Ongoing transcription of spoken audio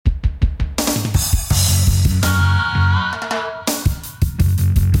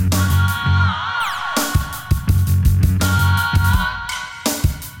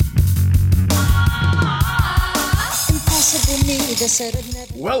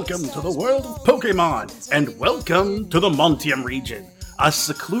Welcome to the world of Pokemon, and welcome to the Montium region, a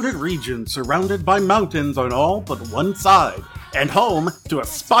secluded region surrounded by mountains on all but one side, and home to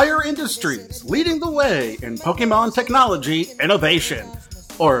Aspire Industries, leading the way in Pokemon technology innovation.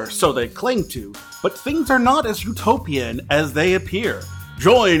 Or so they claim to, but things are not as utopian as they appear.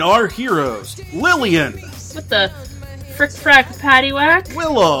 Join our heroes, Lillian. What the frick-frack paddywhack?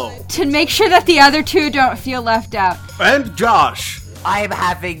 Willow. To make sure that the other two don't feel left out. And Josh. I'm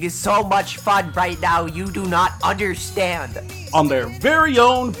having so much fun right now, you do not understand. On their very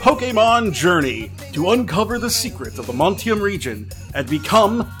own Pokemon journey to uncover the secrets of the Montium region and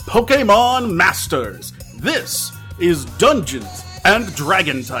become Pokemon Masters. This is Dungeons and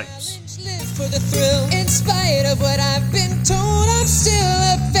Dragon Types. Live for the thrill. In spite of what I've been told, I'm still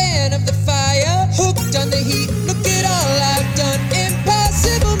a fan of the fire. Hooked on the heat, look at all I've done.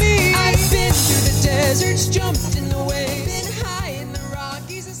 Impossible me. I've been through the deserts, jumped in the waves, been high in the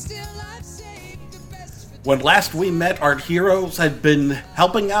Rockies, and still I've saved the best for When last we met, our heroes had been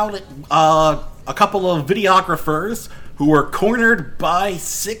helping out a couple of videographers who were cornered by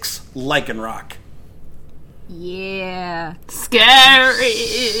 6 Lycanroc. Yeah. Scary.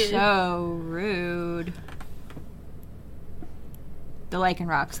 So rude. The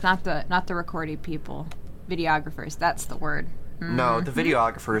Lycanrocs, not the recording people. Videographers, that's the word. No, the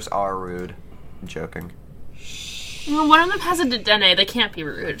videographers are rude. I'm joking. Well, one of them has a Dedenne. They can't be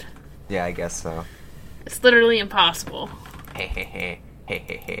rude. Yeah, I guess so. It's literally impossible. Hey, hey, hey. Hey,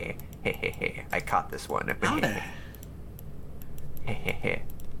 hey, hey. Hey, hey, hey. I caught this one. Howdy. Hey, hey, hey.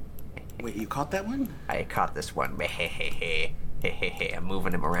 Wait, you caught that one? I caught this one. Hey, hey, hey. Hey, hey, hey. I'm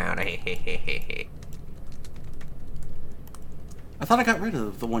moving him around. Hey, hey, hey, hey, hey. I thought I got rid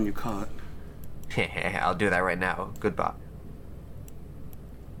of the one you caught. I'll do that right now. Goodbye.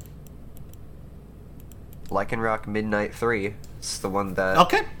 Lycanroc Midnight 3. It's the one that...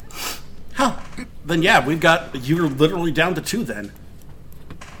 Okay. Huh. Then yeah, you're literally down to 2 then.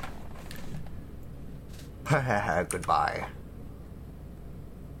 Goodbye.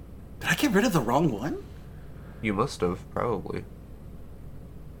 Did I get rid of the wrong one? You must have, probably.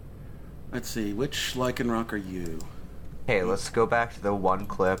 Let's see, which Lycanroc are you? Hey, let's go back to the one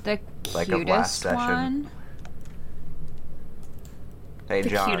clip, The like of last cutest session. one. Hey, The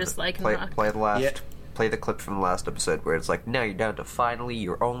John, cutest Lycanroc. play the clip from the last episode where it's like, now you're down to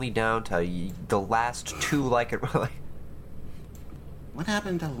you're only down to the last 2 Lycanroc. What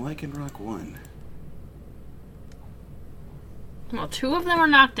happened to Lycanroc 1? Well, 2 of them are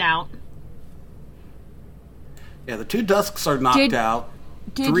knocked out. Yeah, the 2 Dusks are knocked out.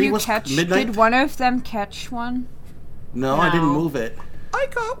 Did 3 you was catch? Midnight. Did one of them catch one? No, I didn't move it. I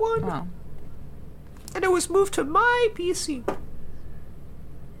got one, Oh. and it was moved to my PC.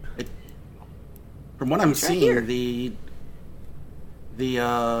 From what I'm right seeing, here. the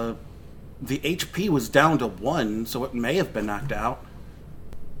HP was down to 1, so it may have been knocked out.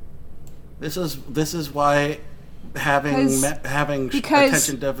 This is why having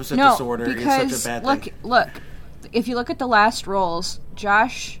attention deficit disorder is such a bad thing. Look. If you look at the last rolls,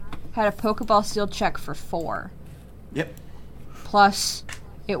 Josh had a Pokeball Steel check for 4. Yep. Plus,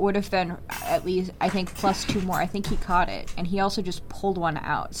 it would have been at least, I think, plus 2 more. I think he caught it, and he also just pulled one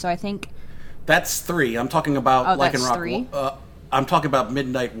out. So I think That's 3. I'm talking about that's Lycanroc. 3? I'm talking about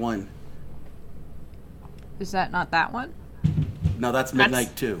Midnight 1. Is that not that one? No, that's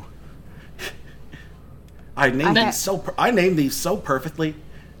Midnight 2. I named these so perfectly.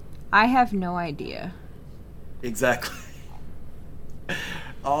 I have no idea. Exactly.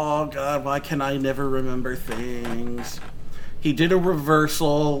 Oh god, why can I never remember things? He did a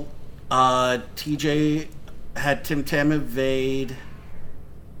reversal. TJ had Tim Tam evade.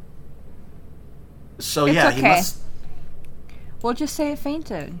 So It's yeah, he okay. must. We'll just say it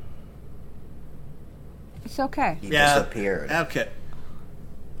fainted. It's okay. He Yeah. disappeared. Okay.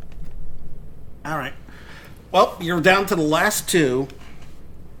 All right. Well, you're down to the last 2,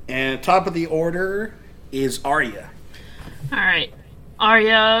 and top of the order is Arya. Alright.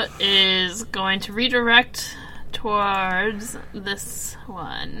 Arya is going to redirect towards this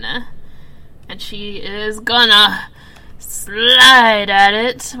one. And she is gonna slide at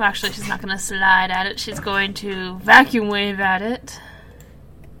it. Well, actually, she's not gonna slide at it. She's going to vacuum wave at it.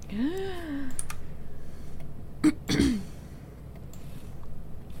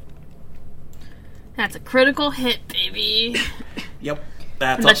 That's a critical hit, baby. Yep.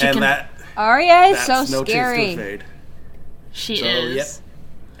 Arya is so that's no scary. chance to evade. She So, is. yep.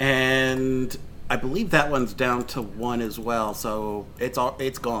 And I believe that one's down to 1 as well, so it's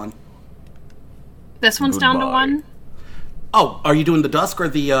gone. This one's down to Goodbye. 1? Oh, are you doing the Dusk or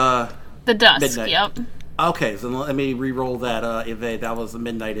the The Dusk, Midnight? yep. Okay, so let me re-roll that evade. That was the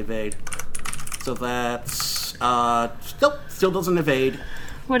midnight evade. So that's still doesn't evade.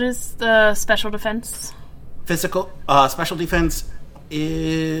 What is the special defense? Physical special defense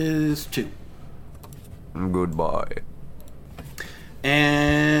is 2. Goodbye.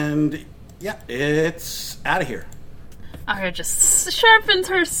 And yeah, it's out of here. Arya just sharpens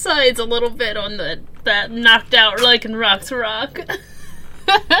her sides a little bit on that knocked out Lycanroc's rock.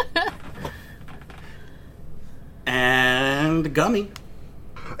 And Gummy.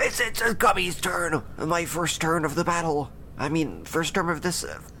 It's Gummy's turn. My first turn of the battle. I mean, first turn of this.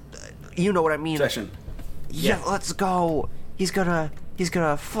 You know what I mean. Session. Yeah, let's go. He's gonna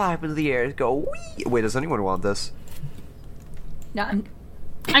fly up into the air. Go wee. Wait, does anyone want this? No,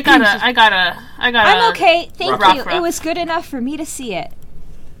 I gotta. I'm okay. Thank Ruff, you. ruff. It was good enough for me to see it.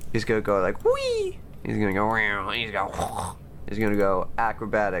 He's gonna go like wee. He's gonna go. He's gonna go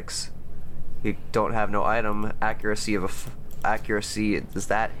acrobatics. You don't have no item. Accuracy of accuracy. Does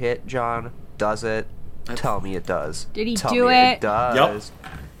that hit, John? Does it? Tell me it does. Did he Tell do me it? It does.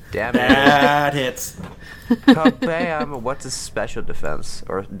 Yep. Damn it. That hits. Kabam. What's his special defense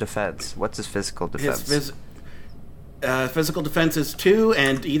or defense? What's his physical defense? His physical defense is 2,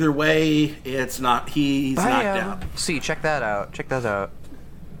 and either way, it's not. He's knocked out. See, check that out. Check that out.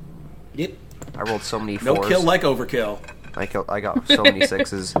 Yep. I rolled so many No 4s. kill like overkill. I got so many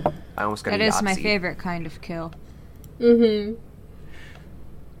 6s. I almost got That a is my Yahtzee. favorite kind of kill. Mm-hmm.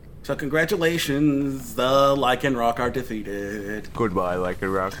 So congratulations, the Lycanroc are defeated. Goodbye,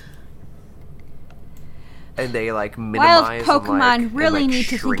 Lycanroc. And they like Wild minimize. Pokemon and, really like, need to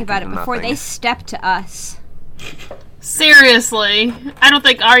think shrink about it into before they nothing. step to us. Seriously, I don't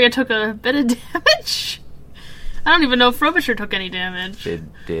think Arya took a bit of damage. I don't even know if Frobisher took any damage. Did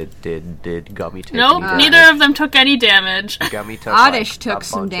Gummy take Nope, any neither of them took any damage. Gummy took Oddish like, took a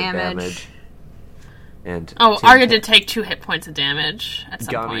some bunch of damage. And Oh, Tim Arya did take 2 hit points of damage at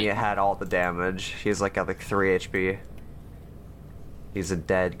some Gummy point. had all the damage. He's like at like 3 HP. He's a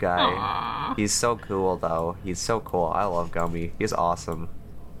dead guy. Aww. He's so cool though. He's so cool. I love Gummy. He's awesome.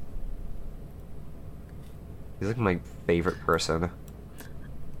 He's like my favorite person.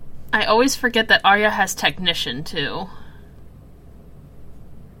 I always forget that Arya has Technician, too.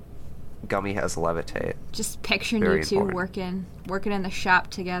 Gummy has Levitate. Just picturing Very you two important. working in the shop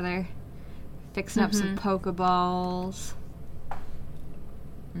together, fixing up some Pokeballs.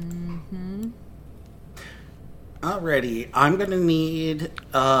 Alrighty, I'm gonna need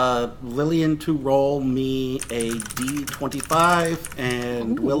Lillian to roll me a D25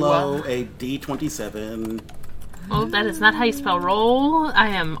 and Willow a D27. Oh, that is not how you spell roll. I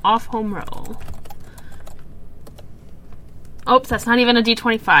am off home roll. Oops, that's not even a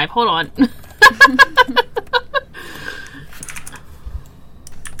D25. Hold on.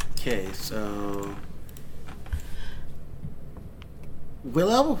 Okay, so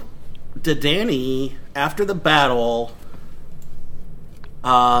Willow to Danny after the battle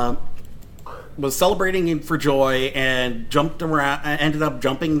was celebrating for joy and jumped around, ended up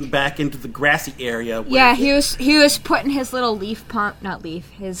jumping back into the grassy area. Where Yeah, he was putting his little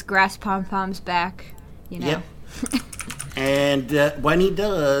his grass pom-poms back, you know. Yep. And when he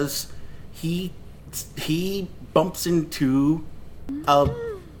does, he bumps into a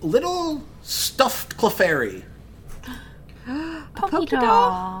little stuffed Clefairy.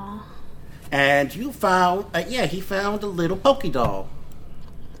 Pokédoll. And you found, he found a little Pokédoll.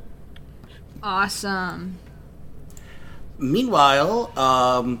 Awesome. Meanwhile,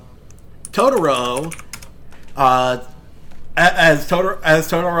 Totoro, as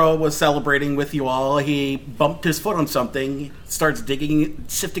Totoro was celebrating with you all, he bumped his foot on something, starts digging,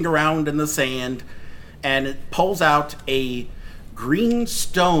 sifting around in the sand, and it pulls out a green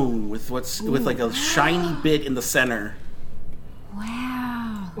stone with like a shiny bit in the center.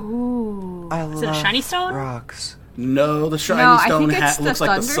 Wow. Ooh. I Is it a shiny stone? Rocks. No, the shiny No, I stone think it's the looks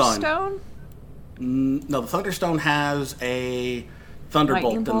like the sun. Thunderstone. No, the Thunderstone has a thunderbolt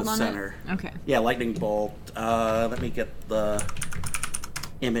Lightning in the bolt on it? center. Okay. Yeah, lightning bolt. Let me get the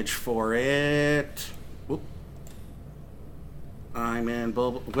image for it. Whoop. I'm in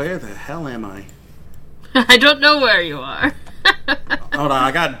Where the hell am I? I don't know where you are. Hold on,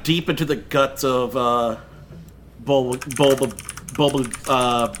 I got deep into the guts of Bulba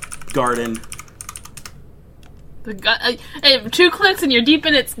Garden. The gut. 2 clicks and you're deep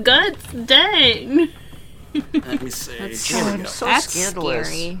in its guts. Dang. Let me see. That's Here we go. So That's scandalous.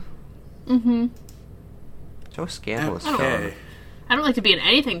 scary. So scandalous. Okay. I don't like to be in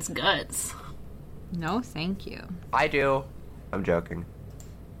anything's guts. No, thank you. I do. I'm joking.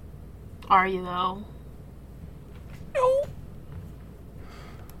 Are you though? No.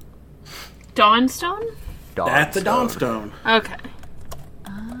 Dawnstone? Dawn That's the Dawn Stone. Stone. Okay.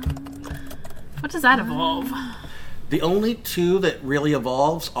 What does that evolve? The only two that really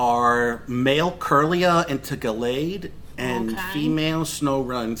evolves are male Curlia into Gallade and Okay. female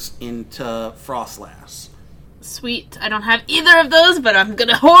Snowruns into Frostlass. Sweet. I don't have either of those, but I'm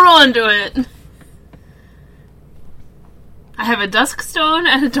gonna hold on to it. I have a Dusk Stone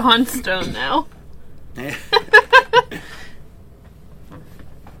and a Dawn Stone now.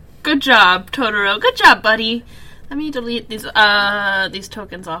 Good job, Totoro. Good job, buddy. Let me delete these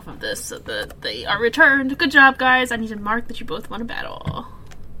tokens off of this so that they are returned. Good job, guys. I need to mark that you both won a battle.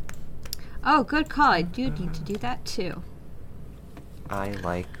 Oh, good call. I do need to do that too. I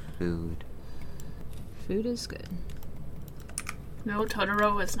like food. Food is good. No,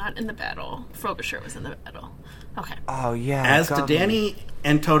 Totoro was not in the battle. Frobisher was in the battle. Okay. Oh yeah. As gummy. Danny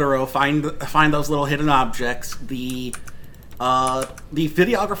and Totoro find those little hidden objects, the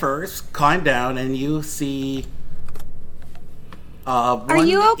videographers climb down and you see. Are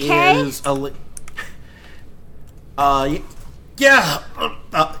you okay? Is yeah.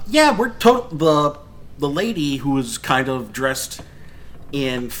 We're the lady who is kind of dressed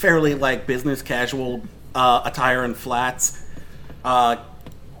in fairly like business casual attire and flats.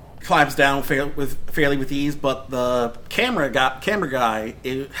 Climbs down fairly with ease, but the camera guy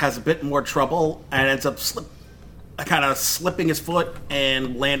has a bit more trouble and ends up kind of slipping his foot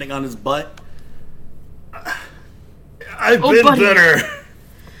and landing on his butt. I've been buddy. better.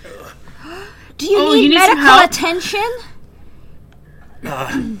 Do you Oh, need you need some medical help? attention?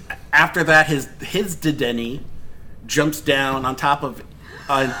 After that, his Dedenne jumps down on top of him.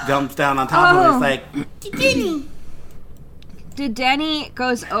 Oh. It's like, Denny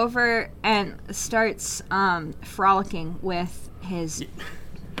goes over and starts frolicking with his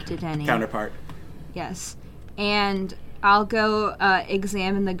Denny counterpart. Yes, and I'll go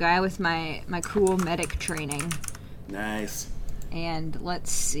examine the guy with my cool medic training. Nice. And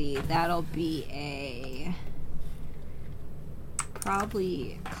let's see, that'll be a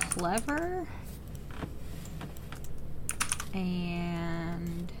probably clever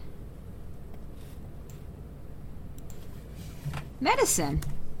and medicine.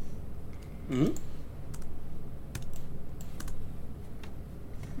 Mm-hmm.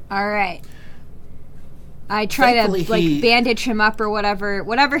 All right. I try Thankfully, to like he- bandage him up or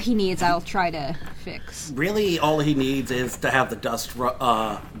whatever he needs. I'll try to fix. Really, all he needs is to have the dust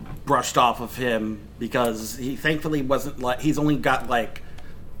brushed off of him because he thankfully wasn't like he's only got like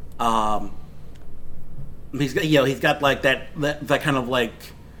he's got like that kind of like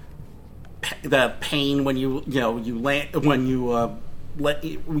the pain when you land when you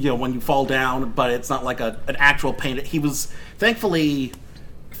when you fall down, but it's not like an actual pain. He was thankfully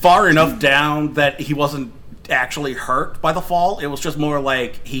far enough down that he wasn't actually hurt by the fall. It was just more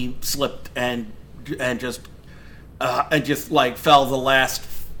like he slipped and just like fell the last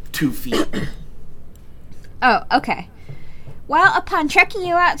 2 feet. Oh, okay. Well, upon checking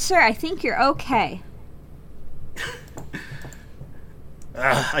you out, sir, I think you're okay.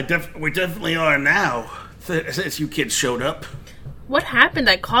 We definitely are now since you kids showed up. What happened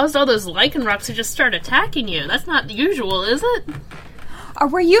that caused all those lichen rocks to just start attacking you? That's not usual, is it? Or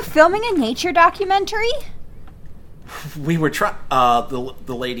were you filming a nature documentary? We were the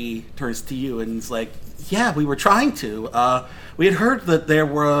lady turns to you and is like, "Yeah, we were trying to. We had heard that there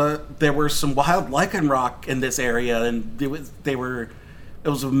were some wild lichen rock in this area, and they were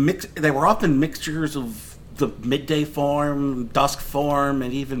often mixtures of the midday form, dusk form,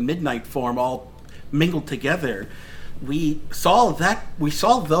 and even midnight form all mingled together. We saw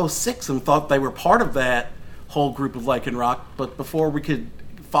those 6 and thought they were part of that whole group of lichen rock, but before we could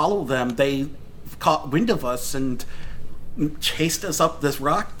follow them, they caught wind of us and chased us up this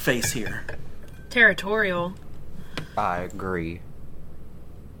rock face here." Territorial. I agree.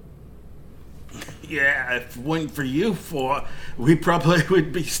 Yeah, if it wasn't for you we probably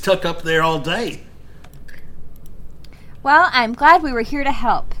would be stuck up there all day. Well, I'm glad we were here to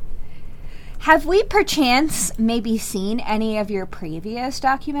help. Have we perchance maybe seen any of your previous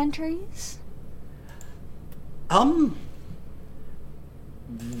documentaries? Well,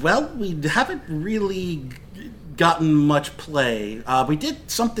 we haven't really gotten much play. We did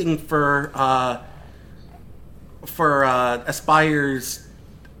something for Aspire's,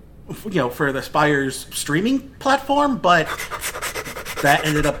 for the Aspire's streaming platform, but that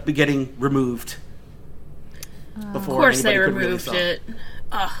ended up getting removed. Of course they removed it.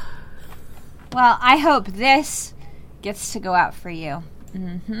 Ugh. Well, I hope this gets to go out for you.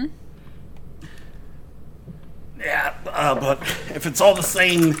 Mm-hmm. Yeah, but if it's all the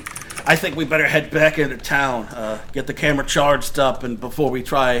same, I think we better head back into town. Get the camera charged up, and before we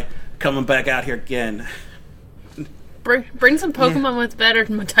try coming back out here again. Bring some Pokemon with better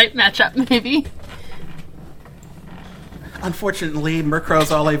type matchup, maybe. Unfortunately,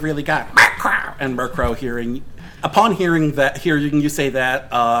 Murkrow's all I've really got. Murkrow! And Murkrow upon hearing you say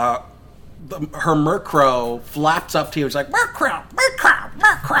that, her Murkrow flaps up to you. It's like, Murkrow! Murkrow!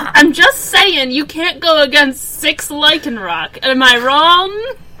 Murkrow! I'm just saying, you can't go against 6 Lycanroc. Am I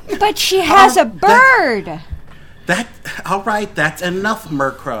wrong? But she has a bird! Alright, that's enough,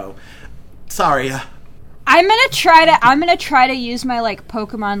 Murkrow. Sorry. I'm gonna try to use my, like,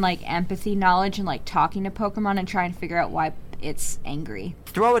 Pokemon, like, empathy knowledge and, like, talking to Pokemon and try and figure out why it's angry.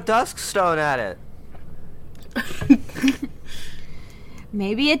 Throw a Dusk Stone at it.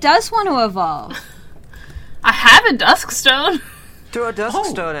 Maybe it does want to evolve. I have a Duskstone. Throw a Dusk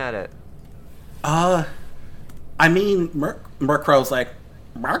Stone at it. I mean, Murkrow's like,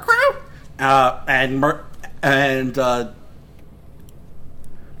 Murkrow?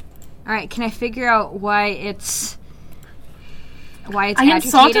 Alright, can I figure out why it's I agitated?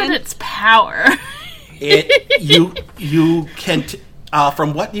 insulted its power. You can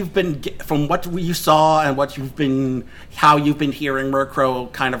from what you saw and how you've been hearing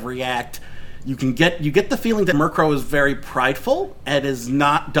Murkrow kind of react, you get the feeling that Murkrow is very prideful and does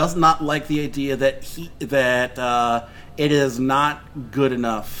not like the idea that it is not good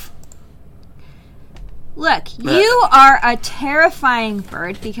enough. Look, you are a terrifying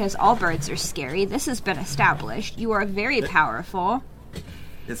bird because all birds are scary. This has been established. You are very powerful.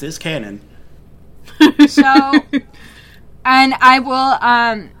 This is canon. So, and I will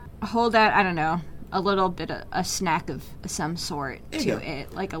hold out, I don't know, a little bit of a snack of some sort to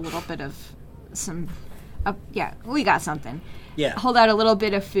it. Like a little bit of some, yeah, we got something. Yeah. Hold out a little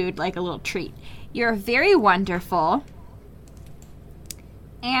bit of food, like a little treat. You're very wonderful.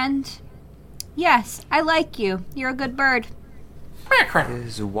 And... yes, I like you. You're a good bird.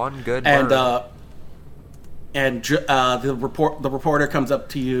 Is one good bird. The reporter comes up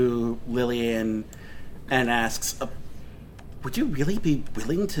to you, Lillian, and asks, would you really be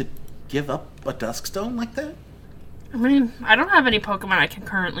willing to give up a Duskstone like that? I mean, I don't have any Pokemon I can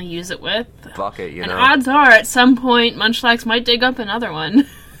currently use it with. Fuck it, you and know. odds are, at some point, Munchlax might dig up another one.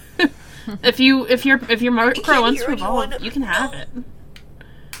 if your Murkrow wants to evolve, you can have it.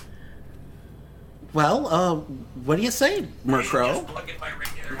 Well, what do you say, Murkrow?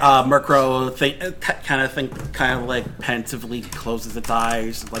 Murkrow kind of like pensively closes its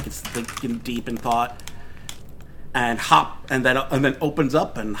eyes, like it's thinking deep in thought, and then opens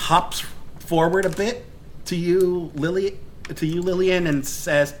up and hops forward a bit to you, Lillian, and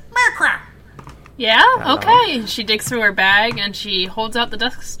says, Murkrow. Yeah, okay. She digs through her bag and she holds out the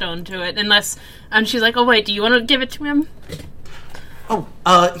Duskstone to it, and she's like, oh wait, do you want to give it to him? Oh,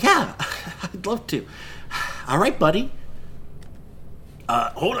 yeah, I'd love to. All right, buddy.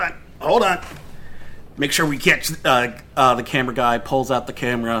 Hold on. Make sure we catch. The camera guy pulls out the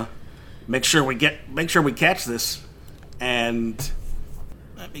camera. Make sure we catch this. And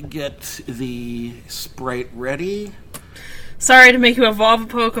let me get the sprite ready. Sorry to make you evolve a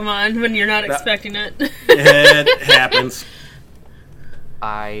Pokemon when you're not expecting it. It happens.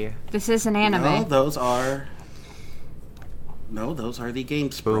 This is an anime. No, those are the game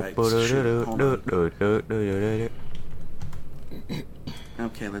sprites.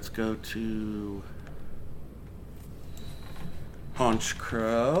 Okay, let's go to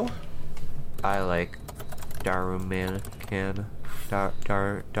Honchkrow. I like Darmanitan.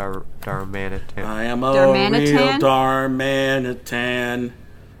 Darmanitan. I am a real Darmanitan.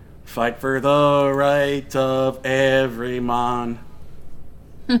 Fight for the right of every mon.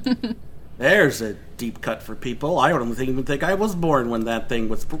 There's a deep cut for people. I don't even think I was born when that thing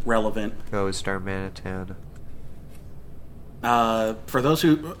was relevant. Goes Darmanitan. For those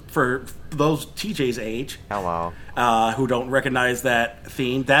TJ's age, Hello. Who don't recognize that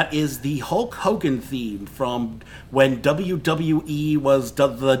theme, that is the Hulk Hogan theme from when WWE was the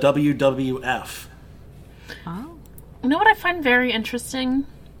WWF. Oh. You know what I find very interesting?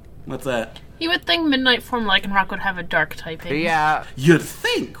 What's that? You would think Midnight Form Lycanroc would have a dark typing. Yeah. You'd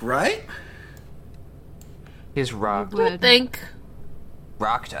think, right? He's rock. You would think.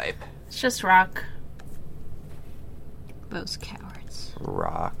 Rock type. It's just rock. Those cowards.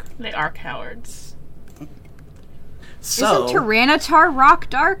 Rock. They are cowards. So, Isn't Tyranitar rock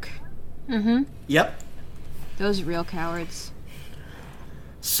dark? Mm-hmm. Yep. Those real cowards.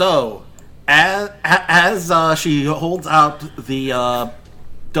 So, as she holds out the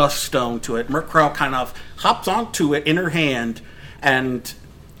Duskstone to it, Murkrow kind of hops onto it in her hand, and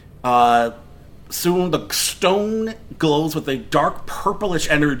soon the stone glows with a dark purplish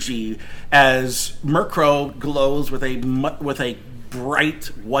energy as Murkrow glows with a bright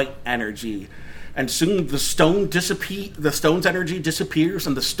white energy. and soon the stone's energy disappears,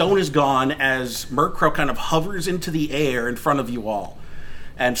 and the stone is gone as Murkrow kind of hovers into the air in front of you all.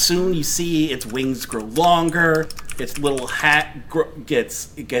 And soon you see its wings grow longer, its little hat gets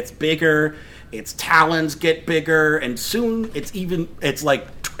bigger, its talons get bigger, and soon it's like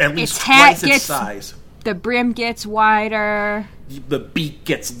at least twice its size. The brim gets wider. The beak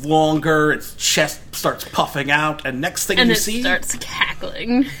gets longer, its chest starts puffing out, and next thing you see... And it starts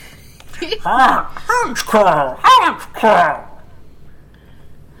cackling.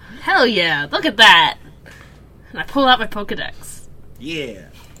 Hell yeah, look at that! And I pull out my Pokedex. Yeah.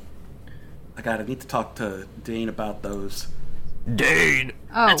 I need to talk to Dane about those. Dane!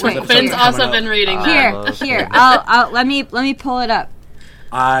 Oh, That's wait. what Finn's also been reading that. Here. I'll let me pull it up.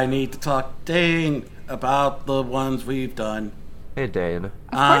 I need to talk to Dane about the ones we've done. Hey, Dane. Of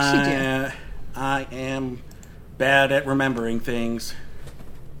course you do. I am bad at remembering things.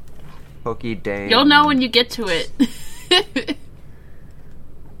 Pokey Dane. You'll know when you get to it.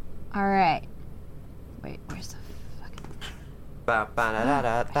 All right. Wait, where's the fucking...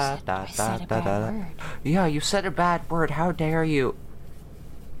 I said a bad word. Yeah, you said a bad word. How dare you?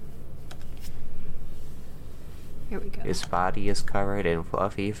 Here we go. His body is covered in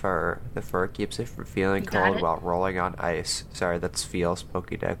fluffy fur. The fur keeps it from feeling Got cold it? while rolling on ice. Sorry, that's Feel's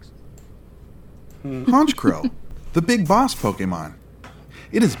Pokédex. Honchkrow, the big boss Pokemon.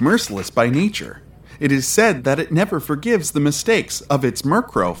 It is merciless by nature. It is said that it never forgives the mistakes of its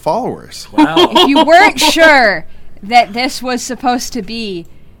Murkrow followers. Wow. If you weren't sure that this was supposed to be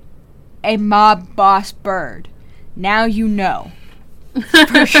a mob boss bird, now you know.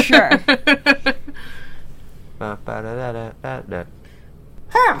 For sure.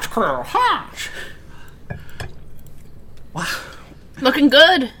 Honch! Wow. Looking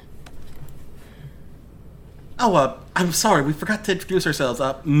good. Oh, I'm sorry, we forgot to introduce ourselves.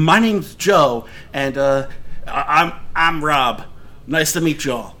 My name's Joe, and I'm Rob. Nice to meet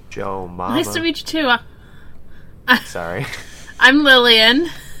y'all. Joe Mama. Nice to meet you too. Sorry. I'm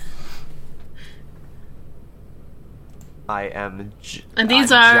Lillian. I am And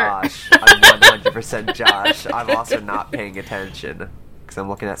these I'm are- Josh. I'm 100% Josh. I'm also not paying attention because I'm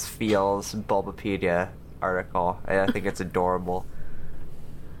looking at Feel's Bulbapedia article, and I think it's adorable.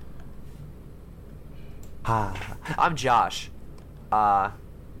 I'm Josh. And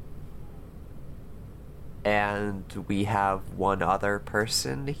we have one other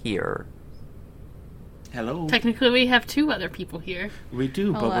person here. Hello. Technically, we have two other people here. We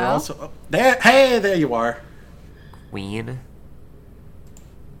do, but we're Hello? also... there. Hey, there you are. Queen.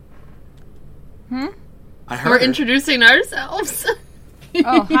 I heard We're her. introducing ourselves.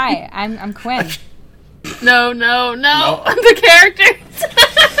 Oh, hi. I'm Quinn. No. The characters.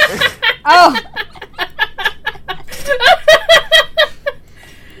 Oh.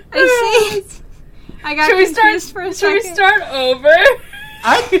 I see. I got confused for a Should we second. start over?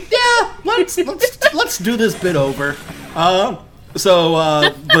 Let's do this bit over.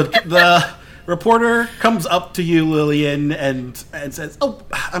 The reporter comes up to you, Lillian, and says, "Oh,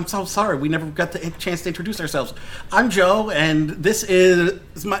 I'm so sorry. We never got the chance to introduce ourselves. I'm Joe, and this is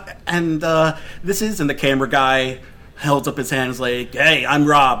and the camera guy holds up his hands like, hey, I'm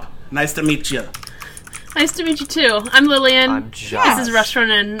Rob. Nice to meet you. Nice to meet you too. I'm Lillian. I'm Josh. This is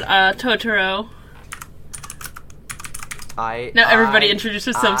Restaurant in Totoro. Now everybody introduce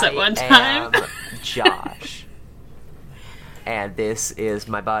themselves at one time. I am Josh. And this is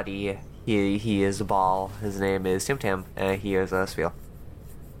my buddy. He is a ball. His name is Tim Tam, and he is a Spiel.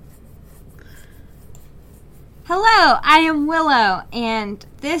 Hello, I am Willow, and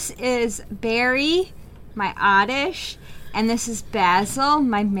this is Barry, my Oddish, and this is Basil,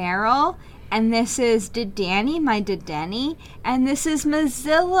 my Meryl, and this is Didani, my Dideni, and this is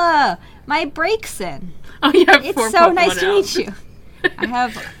Mozilla, my Braixen. Oh, you have It's four so Pokemon nice to out. meet you. I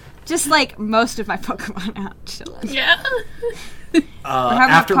have just like most of my Pokemon out chilling. Yeah. We're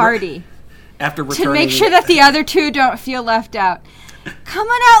having a party After to returning, make sure that the other two don't feel left out. Come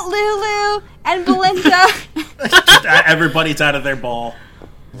on out, Lulu and Belinda. everybody's out of their ball.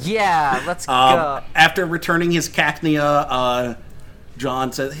 Yeah, let's go. After returning his cacnea,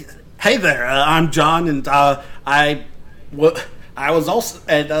 John says, "Hey there, I'm John, and I was also,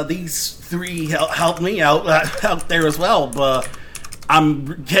 and these three helped me out there as well. But I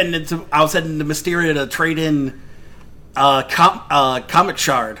was heading to Mysteria to trade in Comet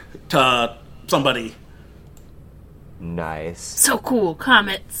Shard to somebody." Nice. So cool.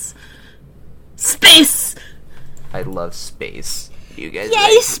 Comets. Space. I love space. You guys Yay,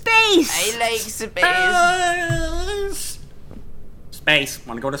 like space! I like space. Space.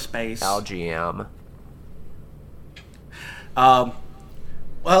 Want to go to space? LGM.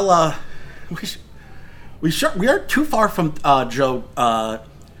 we aren't too far from Joe.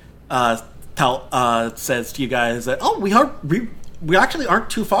 Says to you guys that we actually aren't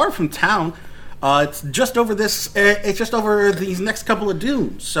too far from town. It's just over this. It's just over these next couple of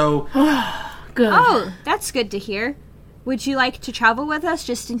dunes. So, Good. Oh, that's good to hear. Would you like to travel with us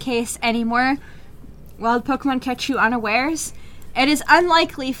just in case any more wild Pokemon catch you unawares? It is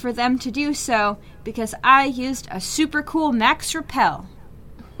unlikely for them to do so because I used a super cool Max Repel.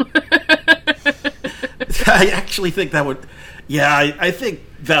 I actually think that would. Yeah, I think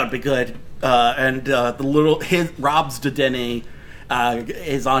that would be good. And the Rob's Dedenne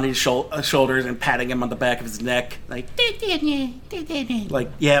is on his shoulders and patting him on the back of his neck, like,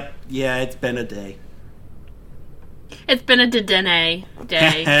 yep, yeah, it's been a day. It's been a Dedenne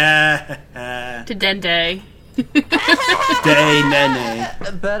day. Dedenne day. Day nene.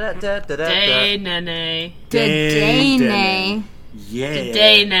 Day nene. Dedenne. Yeah.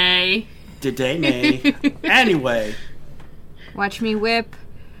 Dedenne. Dedenne. Anyway. Watch me whip.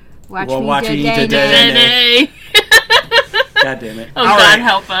 Watch Well, me watching you Dedenne. Dedenne. God damn it. Oh, All God right.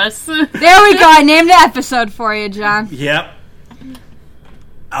 help us. There we go. I named the episode for you, John. Yep.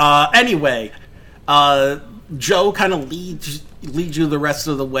 Anyway, Joe kind of leads you the rest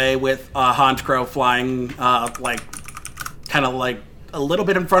of the way with Honchkrow flying, kind of like a little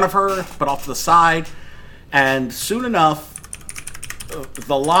bit in front of her, but off to the side. And soon enough,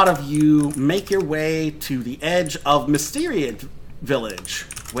 the lot of you make your way to the edge of Mysterious Village,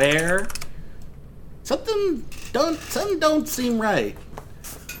 where something don't seem right.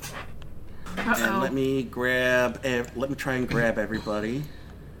 And let me try and grab everybody.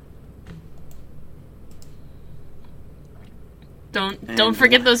 Don't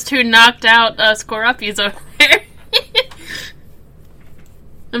forget those two knocked out Scoruppies over there.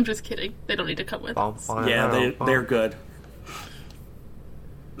 I'm just kidding. They don't need to come with us. Yeah, they're good.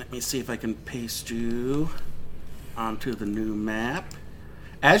 Let me see if I can paste you onto the new map.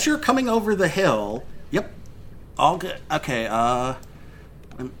 As you're coming over the hill, yep, all good. Okay,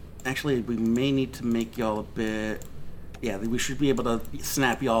 actually, we may need to make y'all a bit. Yeah, we should be able to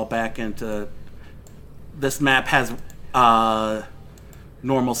snap y'all back into. This map has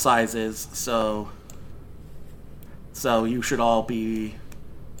normal sizes, so you should all be.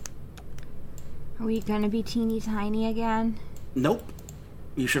 Are we gonna be teeny tiny again? Nope.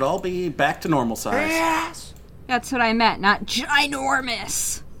 You should all be back to normal size. Yes. That's what I meant, not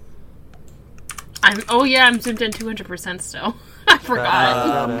ginormous. I'm zoomed in 200% still. I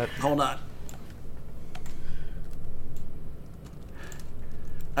forgot. Hold on.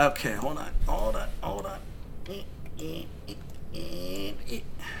 Okay, hold on.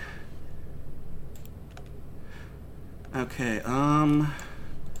 Okay,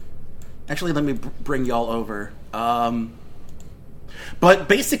 actually, let me bring y'all over. But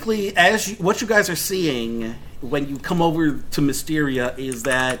basically, what you guys are seeing when you come over to Mysteria is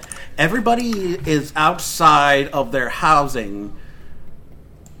that everybody is outside of their housing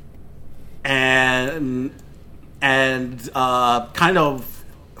and kind of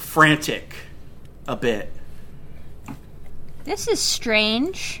frantic a bit. This is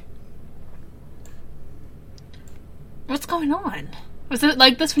strange. What's going on? Was it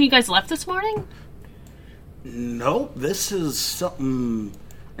like this when you guys left this morning? Nope, this is something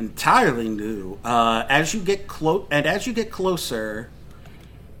entirely new. As you get closer,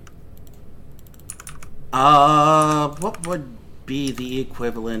 what would be the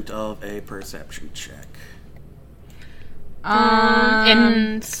equivalent of a perception check?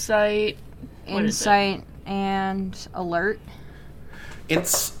 Insight. What is it? Insight and alert.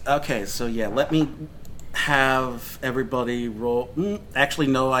 It's okay. So yeah, let me have everybody roll. Actually,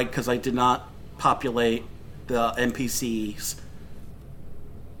 no, because I did not populate the NPCs.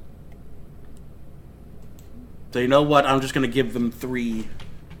 So you know what? I'm just going to give them 3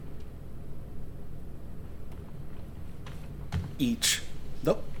 each.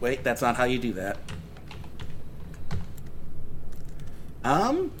 Nope. Wait, that's not how you do that.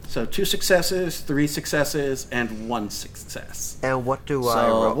 So 2 successes, 3 successes, and 1 success. And what do I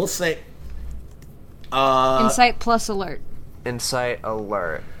So roll? we'll say Insight plus alert. Insight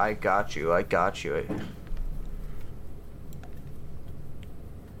alert. I got you.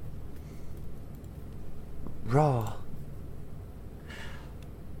 Raw.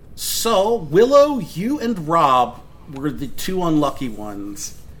 So, Willow, you and Rob were the 2 unlucky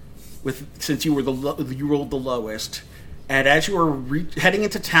ones, since you were you rolled the lowest. And as you were heading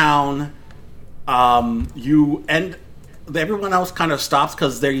into town, everyone else kind of stops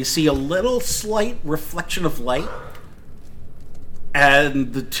because there you see a little slight reflection of light,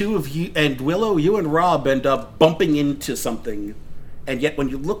 and the 2 of you and Willow, you and Rob end up bumping into something and yet when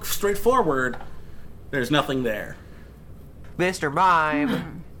you look straight forward, there's nothing there. Mr.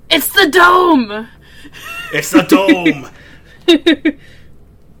 Mime. It's the dome! It's the dome!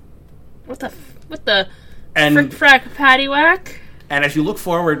 What the And frick frack patty whack? And as you look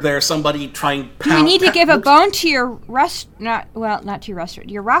forward, there's somebody trying. Do you need to give a bone to your not to your restaurant,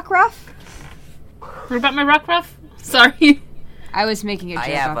 your rock ruff? What about my rock ruff? Sorry. I was making a joke. I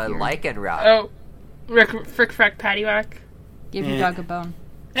have off a your- lichen rock. Oh, frick frack patty whack. Give your dog a bone.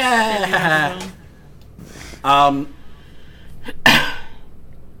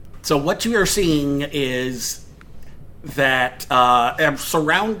 So what you are seeing is that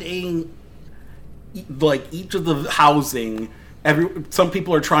surrounding, like, each of the housing, some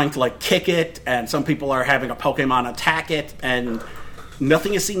people are trying to, like, kick it, and some people are having a Pokemon attack it, and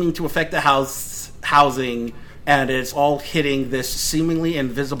nothing is seeming to affect the housing, and it's all hitting this seemingly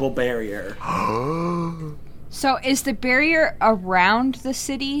invisible barrier. So is the barrier around the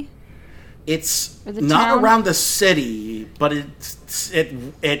city? It's Or the not town? around the city, but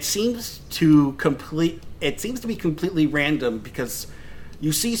it seems to be completely random, because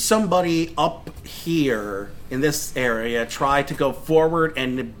you see somebody up here in this area try to go forward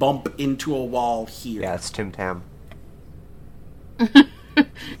and bump into a wall here. Yeah, it's Tim Tam.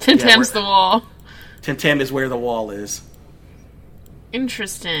 Tim Tam's the wall. Tim Tam is where the wall is.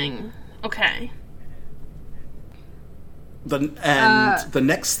 Interesting. Okay. The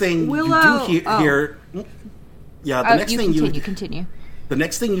next thing Willow- you do oh. hear, yeah, the next you thing continue. the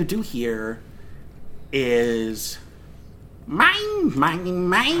next thing you do hear is mine, mine,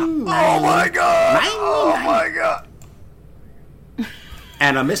 mine, mine. Oh my god! Mine, Oh mine. my god!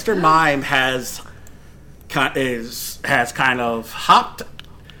 And Mr. Mime has kind of hopped,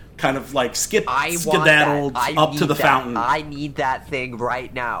 kind of like skedaddled up to the fountain. I need that thing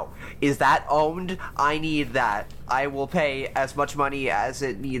right now. Is that owned? I need that. I will pay as much money as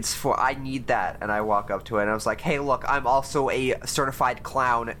it needs for. I need that. And I walk up to it and I was like, hey, look, I'm also a certified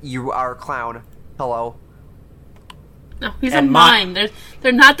clown. You are a clown. Hello. No, he's And a mime.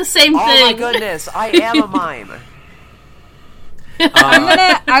 They're not the same Oh thing. my goodness, I am a mime. I'm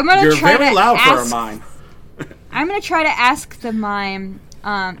gonna You're try very to loud for a ask. mime. I'm gonna try to ask the mime.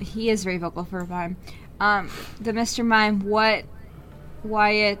 He is very vocal for a mime. The Mr. Mime,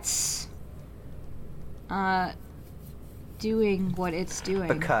 why it's doing what it's doing.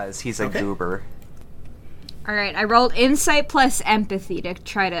 Because he's a Okay. goober. All right, I rolled insight plus empathy to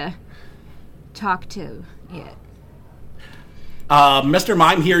try to talk to it. Mr.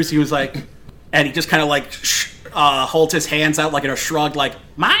 Mime hears he was like, and he just kind of like holds his hands out like in a shrug, like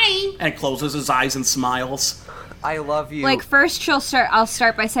mine, and closes his eyes and smiles. I love you. Like first, I'll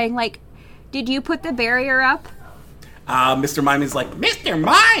start by saying like, "Did you put the barrier up?" Mr. Mime is like, Mr.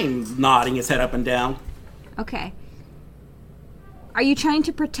 Mime, nodding his head up and down. Okay. Are you trying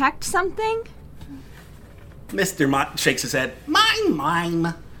to protect something? Mr. Mime shakes his head.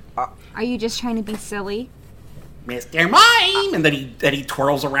 Mime. Are you just trying to be silly? Mr. Mime, and then he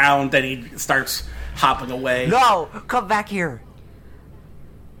twirls around. Then he starts hopping away. No! Come back here!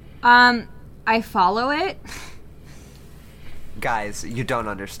 I follow it. Guys, you don't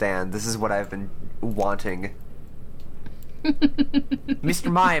understand. This is what I've been wanting.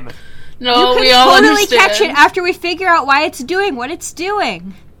 Mr. Mime! No, You we can all totally understand. catch it after we figure out why it's doing what it's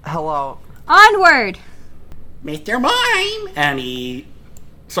doing. Hello. Onward! Mr. Mime, and he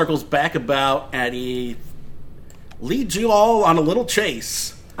circles back about and he leads you all on a little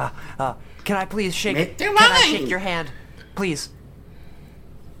chase. Can I please shake... Mr. Can I Mime! shake your hand? Please.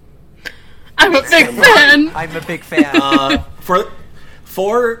 I'm a big fan. I'm a big fan.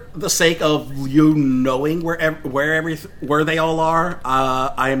 For the sake of you knowing where they all are,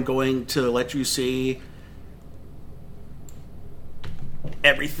 I am going to let you see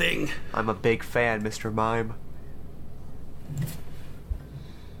everything. I'm a big fan, Mr. Mime.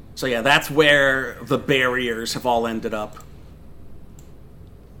 So yeah, that's where the barriers have all ended up.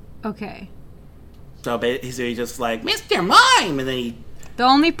 Okay. So he's just like, Mr. Mime! And then he... The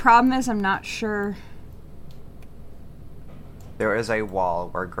only problem is I'm not sure. There is a wall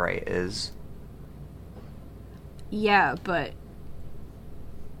where Gray is. Yeah, but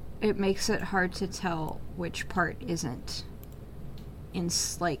it makes it hard to tell which part isn't.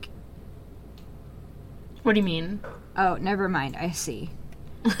 Like, What do you mean? oh, never mind. I see.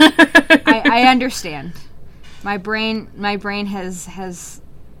 I understand. My brain has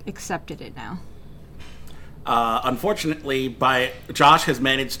accepted it now. Unfortunately, Josh has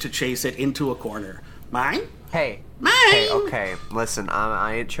managed to chase it into a corner. Mine? Hey. Mine! Hey, okay. Listen,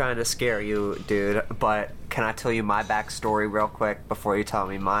 I ain't trying to scare you, dude, but can I tell you my backstory real quick before you tell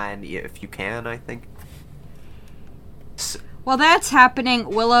me mine, if you can, I think? While that's happening,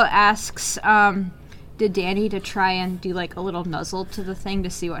 Willow asks, did Danny to try and do, like, a little nuzzle to the thing to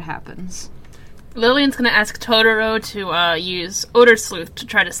see what happens. Lillian's gonna ask Totoro to use Odor Sleuth to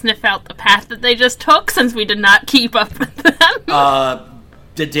try to sniff out the path that they just took, since we did not keep up with them.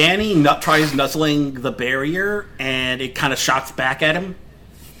 Did Danny tries nuzzling the barrier, and it kind of shots back at him?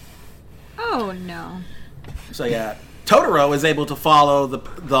 Oh, no. So yeah, Totoro is able to follow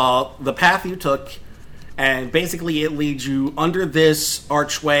the path you took, and basically it leads you under this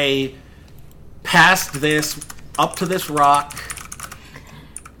archway, past this, up to this rock,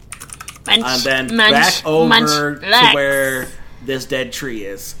 and then back over to where this dead tree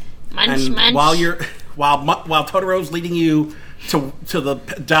is. And while Totoro's leading you to the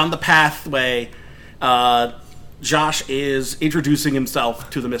down the pathway, Josh is introducing himself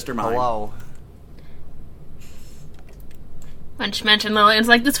to the Mr. Mime. Hello. Munch and Lillian's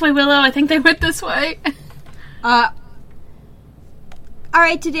like, this way, Willow. I think they went this way. Alright,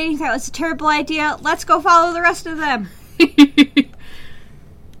 did Danny think that was a terrible idea? Let's go follow the rest of them.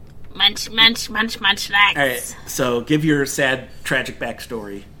 Munch, legs. Alright, so give your sad, tragic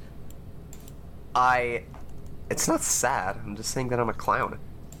backstory. It's not sad. I'm just saying that I'm a clown.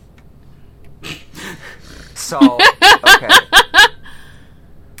 So, okay.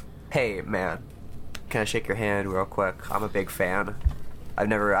 Hey, man. Can I shake your hand real quick? I'm a big fan. I've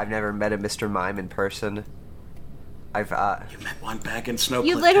never met a Mr. Mime in person. You met one back in Snowcliff.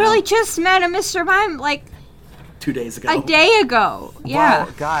 You literally just met a Mr. Mime, like, 2 days ago. a day ago. Yeah.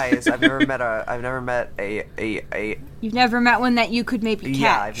 Well, guys, I've never met a You've never met one that you could maybe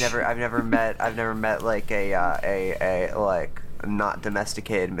catch. Yeah, I've never met like a like not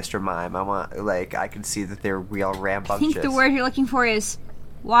domesticated Mr. Mime. I can see that they're real rambunctious. I think the word you're looking for is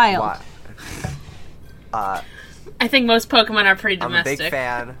wild. I think most Pokemon are pretty domestic. I'm a big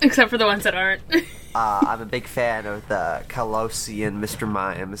fan. Except for the ones that aren't. I'm a big fan of the Calosian Mr.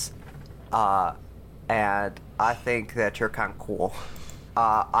 Mimes. And I think that you're kind of cool.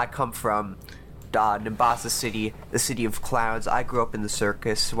 I come from Nimbasa City, the city of clowns. I grew up in the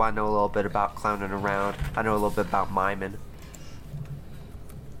circus, so I know a little bit about clowning around. I know a little bit about miming.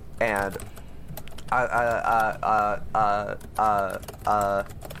 And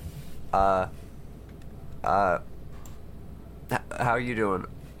how you doing?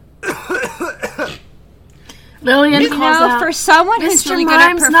 Lillian calls out, for someone who's Mr. really good at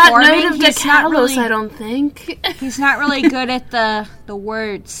Mime's performing, not native to he's not Kalos, really, I don't think. he's not really good at the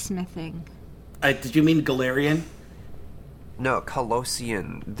wordsmithing. Did you mean Galarian? No,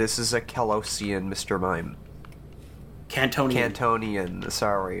 Calosian. This is a Calosian Mr. Mime. Cantonian,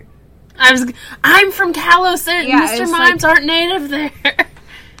 sorry. I'm from Kalos. Yeah, Mr. Mimes aren't native there.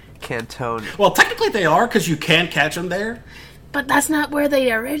 Canton. Well, technically they are, because you can catch them there. But that's not where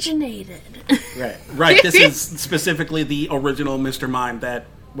they originated. Right. This is specifically the original Mr. Mime that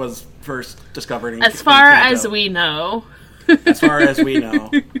was first discovered in As far Kanto. as we know. As far as we know.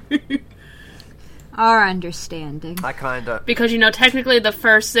 Our understanding. I kinda... Because, technically the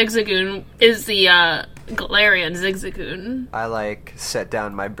first Zigzagoon is the Galarian Zigzagoon. I, set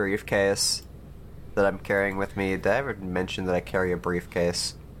down my briefcase that I'm carrying with me. Did I ever mention that I carry a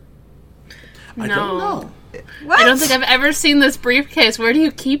briefcase? I don't know. What? I don't think I've ever seen this briefcase. Where do you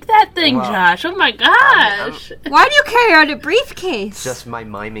keep that thing, Well, Josh? Oh my gosh! Why do you carry out a briefcase? Just my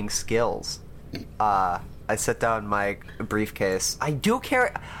miming skills. I set down my briefcase. I do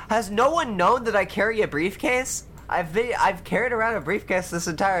carry... Has no one known that I carry a briefcase? I've carried around a briefcase this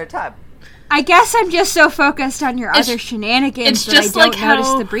entire time. I guess I'm just so focused on your other shenanigans that I don't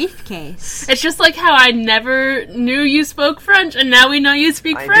notice the briefcase. It's just like how I never knew you spoke French, and now we know you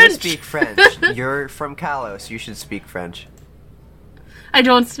speak French. I do speak French. You're from Kalos. You should speak French. I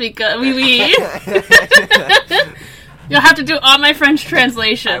don't speak oui oui. You'll have to do all my French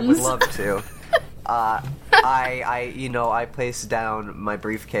translations. I would love to. I place down my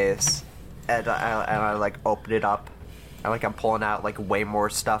briefcase and I open it up. And I'm pulling out way more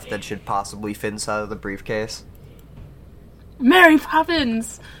stuff than should possibly fit inside of the briefcase. Mary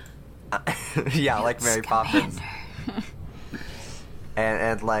Poppins. Yeah, like Mary Poppins.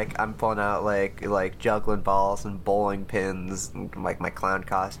 and I'm pulling out like juggling balls and bowling pins and my clown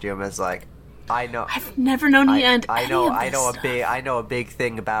costume is I know. I've never known you and I know a big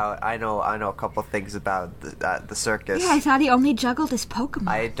thing about. I know a couple things about the circus. Yeah, I thought he only juggled his Pokemon.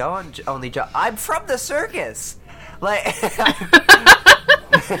 I don't only juggle. I'm from the circus.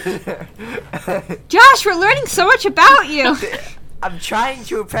 Josh, we're learning so much about you. I'm trying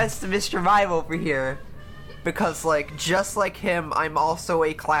to impress the Mr. Mime over here because just like him, I'm also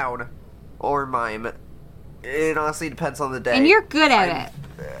a clown or mime. It honestly depends on the day. And you're good at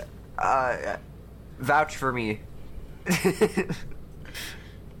it. Vouch for me.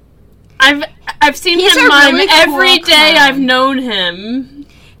 I've seen He's him a mime really every cool day clown. I've known him.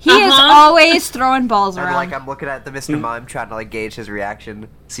 He is always throwing balls And, around. like, I'm looking at the Mr. Mime, trying to, like, gauge his reaction,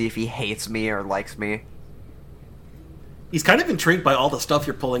 see if he hates me or likes me. He's kind of intrigued by all the stuff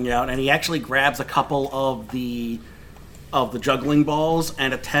you're pulling out, and he actually grabs a couple of the juggling balls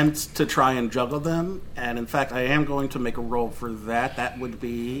and attempts to try and juggle them. And in fact, I am going to make a roll for that. That would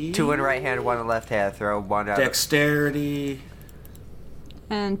be 2 in right hand, 1 in left hand. Throw 1 out. dexterity.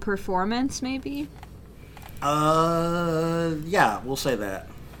 And performance, maybe? Yeah, we'll say that.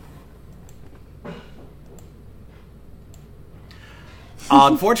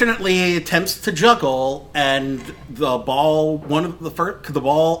 Unfortunately, he attempts to juggle, and the balls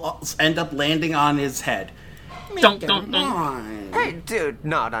end up landing on his head. Don't. Hey, dude,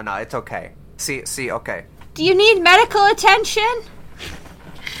 no, it's okay. See, okay. Do you need medical attention?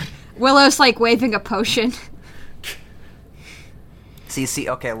 Willow's, like, waving a potion. See,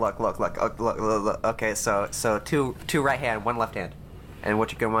 okay, look. Okay, so 2 right hand, 1 left hand. And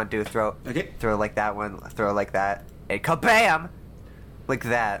what you're gonna want to do, throw like that one, throw like that, and kabam! Like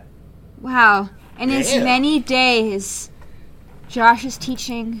that. Wow. In as Yeah. many days, Josh is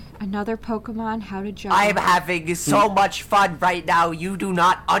teaching another Pokemon how to juggle. I am having so much fun right now, you do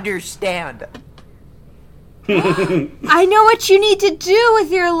not understand. I know what you need to do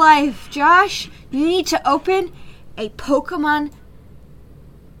with your life, Josh. You need to open a Pokemon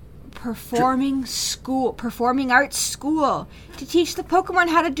performing arts school to teach the Pokemon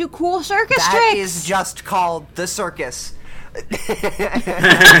how to do cool circus That tricks. is just called the circus.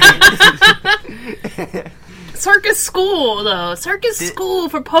 Circus school, though. School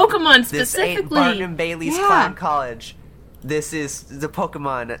for Pokemon This ain't specifically. Barnum and Bailey's Yeah. Clown College. This is the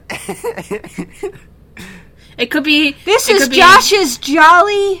Pokemon. It could be. This it is could be Josh's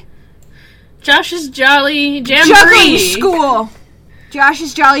Jolly Josh's Jolly Juggling Jamboree. School.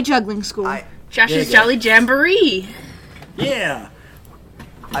 Josh's Jolly Juggling School. Josh's There you Jolly Jamboree. Yeah.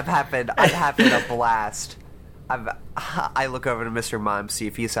 I'm having a blast. I look over to Mr. Mime, see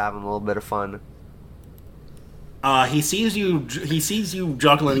if he's having a little bit of fun. He sees you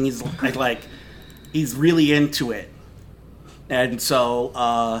juggling. He's like he's really into it, and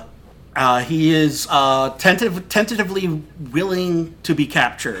so he is tentatively willing to be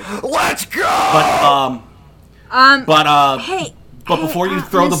captured. Let's go! Hey, but before you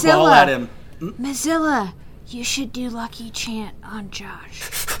throw the ball Mozilla. at him, Mozilla, you should do Lucky Chant on Josh.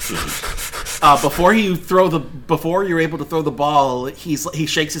 before you're able to throw the ball, he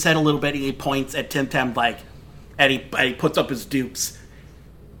shakes his head a little bit and he points at Tim Tam and he puts up his dukes.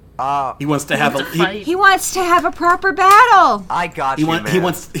 He wants to have He wants to have a proper battle. I got you, man. he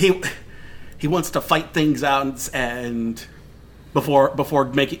wants to fight things out and before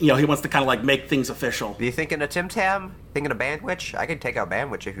making he wants to kind of like make things official. Are you thinking of Tim Tam? Thinking of Bandwitch? I can take out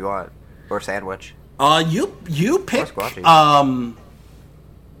Bandwitch if you want, or Sandwich. You pick Squatchy.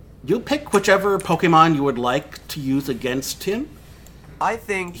 you pick whichever Pokemon you would like to use against him. I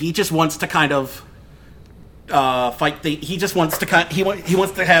think He just wants to kind of fight. He just wants to he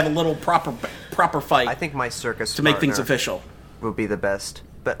wants to have a little proper fight. I think my circus to make things partner official. will be the best.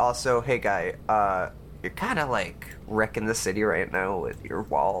 But also, hey guy, you're kind of like wrecking the city right now with your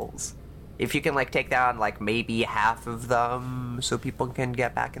walls. If you can like take down like maybe half of them, so people can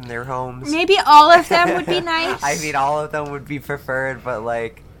get back in their homes. Maybe all of them would be nice. I mean, all of them would be preferred, but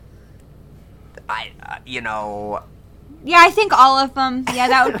like, Yeah, I think all of them. Yeah,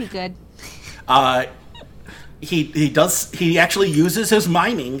 that would be good. He actually uses his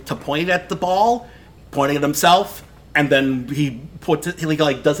miming to point at the ball, pointing at himself, and then he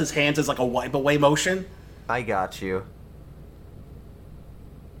does his hands as like a wipe away motion. I got you.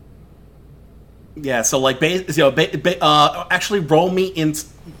 Yeah, so like actually roll me in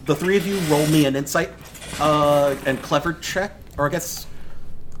the three of you roll me an insight and clever check, or I guess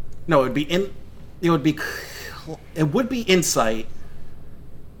no, it would be insight.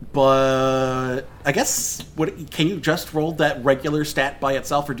 But I guess can you just roll that regular stat by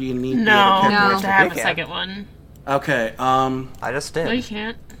itself, or do you need the other No, characteristic? to have You a can. second one. Okay. I just did. No, you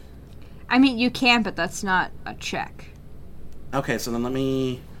can't. I mean, you can, but that's not a check. Okay. So then let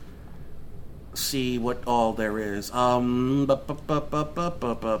me see what all there is.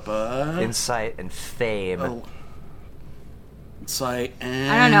 Insight and fame. Oh. Insight and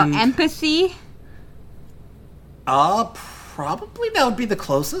I don't know, empathy? probably that would be the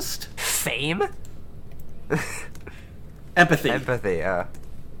closest. Fame? Empathy. Empathy,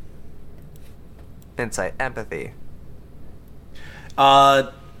 Insight, empathy.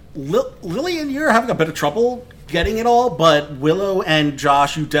 Lillian, you're having a bit of trouble getting it all, but Willow and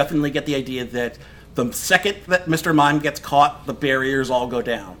Josh, you definitely get the idea that The second that Mr. Mime gets caught, the barriers all go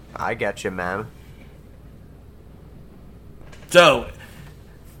down. I get you, man. So,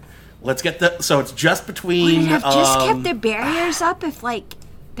 let's get the... So it's just between... Would it have just kept the barriers up if, like,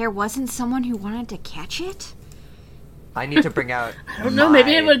 there wasn't someone who wanted to catch it? I need to bring out. I don't know,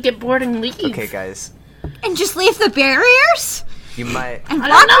 maybe it would get bored and leave. Okay, guys. And just leave the barriers? You might. And I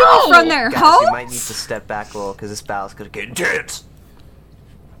block don't know. people from their Guys, homes? you might need to step back a little because this battle's gonna get intense.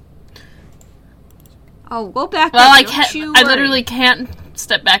 Oh, we'll back Well, up. I Don't you I worry. literally can't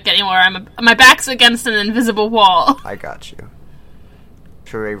step back anymore. My back's against an invisible wall. I got you.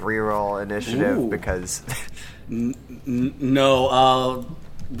 Should we reroll initiative Ooh. because No,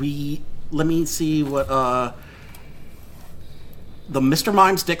 let me see what, the Mr.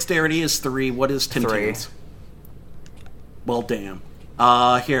 Mime's dexterity is 3. What is Tintin's? 3. Well, damn.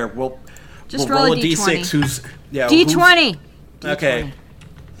 Here, we'll Just roll roll a a d6 D20. who's... Yeah, D20. Okay.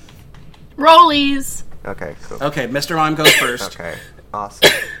 Rollies. okay, cool. Okay, Mr. Mime goes first. Okay, awesome.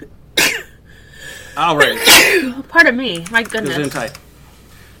 All right. Pardon me. My Goes in goodness. tight.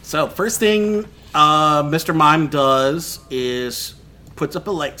 So, first thing Mr. Mime does is puts up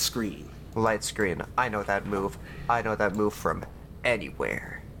a light screen. Light screen. I know that move. I know that move from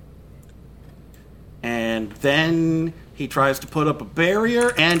anywhere. And then he tries to put up a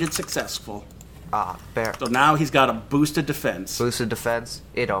barrier, and it's successful. Bear. So now he's got a boosted defense. Boosted defense.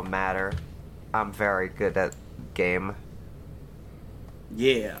 It don't matter. I'm very good at game.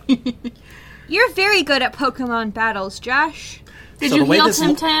 Yeah. You're very good at Pokemon battles, Josh. Did So you the way heal this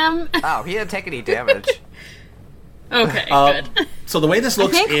Tim Tam? Oh, he didn't take any damage. Okay, good. So the way this I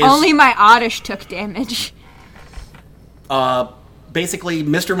looks think is only my Oddish took damage. basically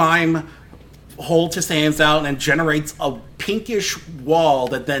Mr. Mime holds his hands out and generates a pinkish wall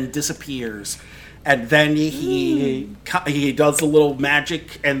that then disappears. And then he does a little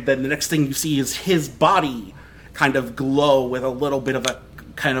magic, and then the next thing you see is his body kind of glow with a little bit of a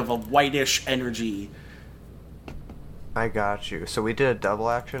kind of a whitish energy. I got you. So we did a double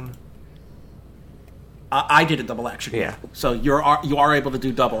action? I did a double action. Yeah. So you are able to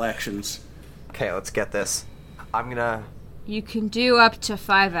do double actions. Okay, let's get this. I'm gonna... You can do up to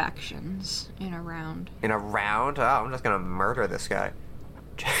 5 actions in a round. In a round? Oh, I'm just gonna murder this guy.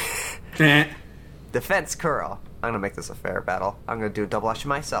 Defense curl. I'm gonna make this a fair battle. I'm gonna do a double action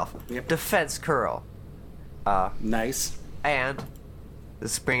myself. Yep. Defense curl. Nice. And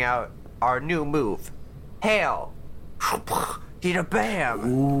let's bring out our new move. Hail. Hit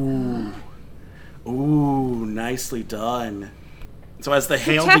bam. Ooh, nicely done. So as the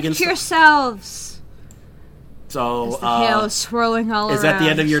hail Protect begins, yourselves. so The hail is swirling all is around. that the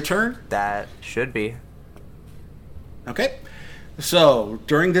end of your turn? That should be. Okay. So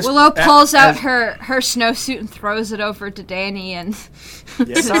during this, Willow pulls out as- her snowsuit and throws it over to Danny and...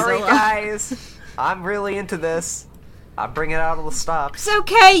 Yes. Sorry, Zilla. guys. I'm really into this. I'm bringing out all the stops. It's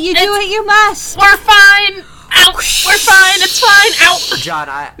okay, you do what you must. We're fine. Ouch. We're fine. It's fine. Ow. John,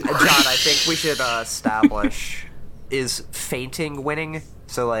 I think we should establish, is fainting winning?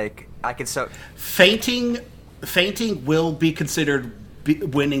 So, like, I can so... fainting will be considered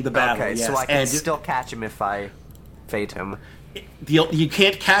winning the battle. Okay, yes. so I can and still catch him if I faint him. you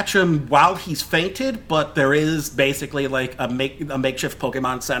can't catch him while he's fainted, but there is basically like a makeshift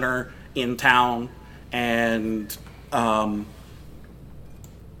Pokemon Center in town, and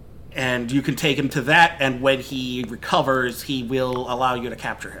you can take him to that, and when he recovers, he will allow you to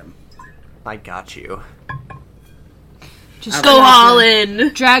capture him. I got you. Just Go all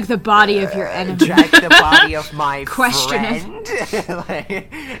in. drag the body of your enemy. Drag the body of my Question him. friend.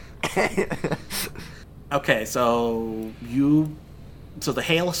 Like- Okay, so the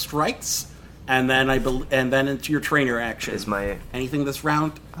hail strikes, and then and then into your trainer action. Is my... Anything this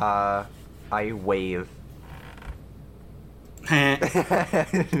round? I wave. Heh.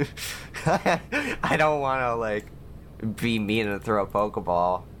 I don't want to, like, be mean and throw a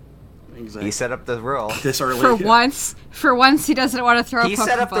Pokeball. Exactly. He set up the rules. This early. For once, he doesn't want to throw He a Pokeball.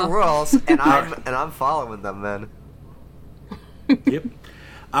 set up the rules, and I'm following them, man. Yep.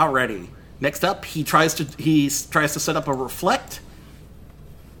 Alrighty. Next up, he tries to set up a reflect.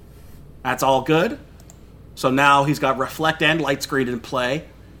 That's all good. So now he's got reflect and light screen in play.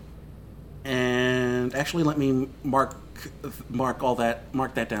 And actually, let me mark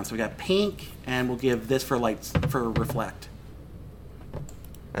that down. So we got pink, and we'll give this for reflect.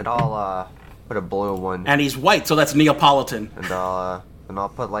 And I'll put a blue one, And he's white, so that's Neapolitan. and I'll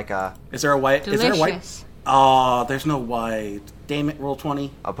put like a... Is there a white? Delicious. Is there a white? Oh, there's no white. Damn it! Roll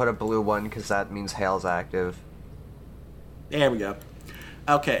 20. I'll put a blue one because that means Hail's active. There we go.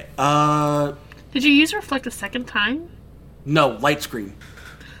 Okay. Did you use reflect a second time? No, light screen.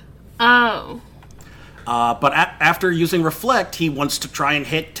 Oh. But after using Reflect, he wants to try and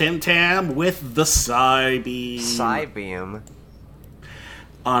hit Tim Tam with the Psybeam. Psybeam.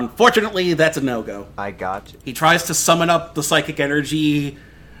 Unfortunately, that's a no-go. I got you. He tries to summon up the psychic energy,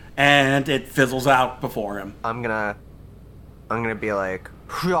 and it fizzles out before him. I'm gonna be like,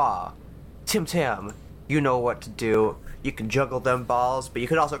 "Hurrah! Tim Tam, you know what to do. You can juggle them balls, but you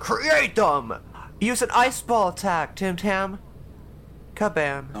can also create them! Use an ice ball attack, Tim Tam.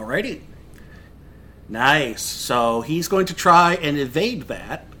 Kabam." Alrighty. Nice. So he's going to try and evade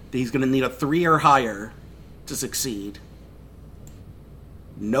that. He's going to need a 3 or higher to succeed.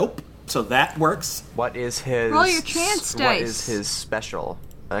 Nope. So that works. What is his... Roll your chance dice. What is his special?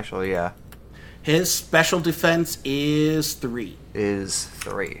 Actually, yeah. His special defense is 3. Is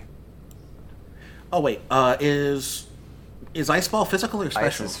 3. Oh, wait. Is Ice Ball physical or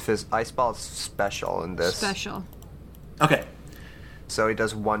special? Ice Ball is special in this. Special. Okay. So he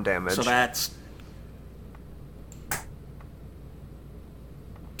does 1 damage.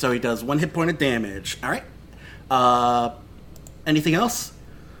 So he does 1 hit point of damage. Alright. Anything else?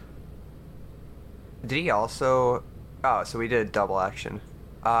 Did he also... Oh, so we did a double action.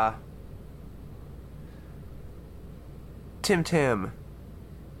 Tim,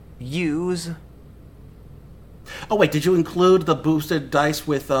 use... Oh, wait, did you include the boosted dice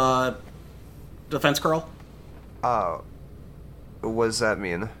with, Defense Curl? Oh. What does that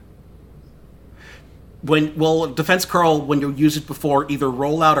mean? Defense Curl, when you use it before either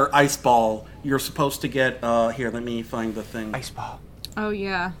Rollout or Ice Ball, you're supposed to get, here, let me find the thing. Ice Ball. Oh,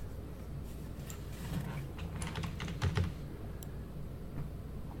 yeah.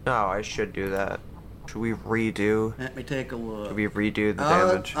 No, I should do that. Should we redo? Let me take a look. Should we redo the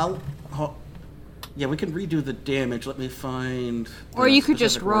damage? Yeah, we can redo the damage. Let me find... Or the you could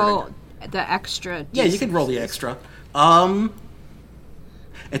just specific roll wording. the extra. Yeah, you can roll the extra.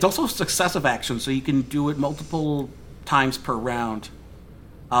 It's also a successive action, so you can do it multiple times per round.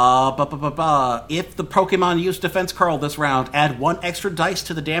 If the Pokemon used Defense Curl this round, add 1 extra dice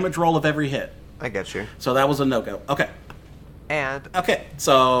to the damage roll of every hit. I get you. So that was a no-go. Okay. And Okay,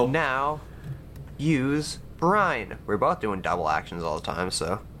 so... now, use Brine. We're both doing double actions all the time,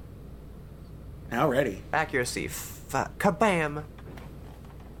 so... Alrighty. Accuracy. Kabam!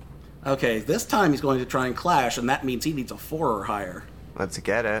 Okay, this time he's going to try and clash, and that means he needs a 4 or higher. Let's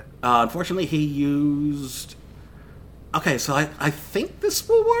get it. Unfortunately, he used... Okay, so I think this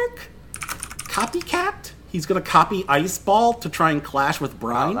will work? Copycat? He's going to copy Ice Ball to try and clash with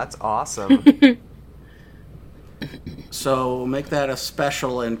Brine. Oh, that's awesome. So make that a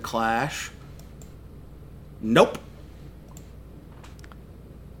special and clash. Nope.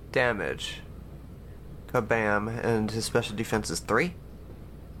 Damage. Kabam. And his special defense is 3?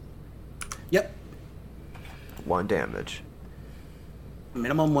 Yep. 1 damage.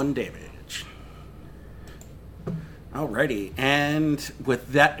 Minimum 1 damage. Alrighty, and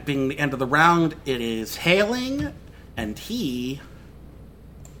with that being the end of the round, it is Hailing, and he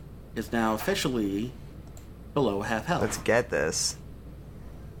is now officially below half health. Let's get this.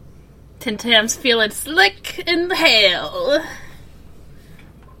 Tim Tam's feeling slick in the hell.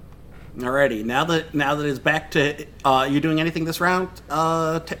 Alrighty, now that it's back to, you doing anything this round,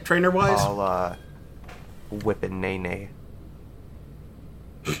 trainer-wise? I'll, whippin' Nene.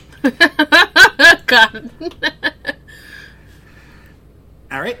 God.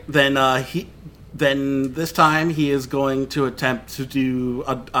 Alright, then this time he is going to attempt to do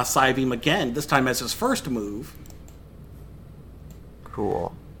a Psybeam again, this time as his first move.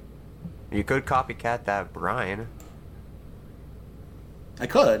 Cool. You could copycat that Brian. I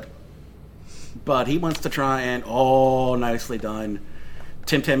could. But he wants to try and... Oh, nicely done.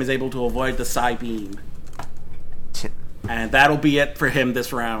 Tim Tam is able to avoid the Psybeam. And that'll be it for him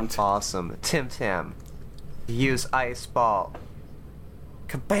this round. Awesome. Tim Tam. Use Ice Ball.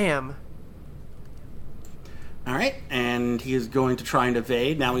 Kabam! Alright, and he is going to try and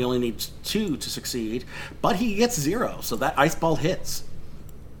evade. Now he only needs 2 to succeed. But he gets 0, so that Ice Ball hits.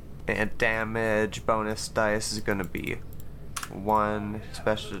 And damage bonus dice is going to be 1.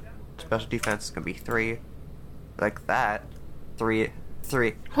 Special defense is going to be 3. Like that. 3.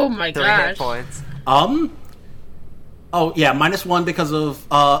 Oh my 3 gosh. hit points. Oh, yeah, -1 because of...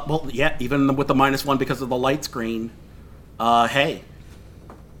 well, yeah, even with the -1 because of the light screen. Hey.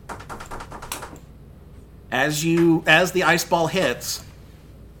 As the Ice Ball hits,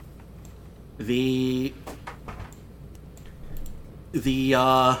 the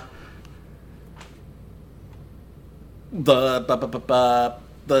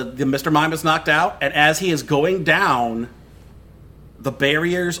Mr. Mime is knocked out, and as he is going down, the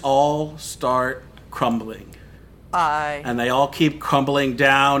barriers all start crumbling. And they all keep crumbling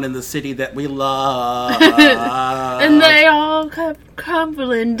down in the city that we love. And they all kept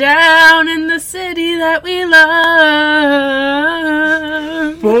crumbling down in the city that we love.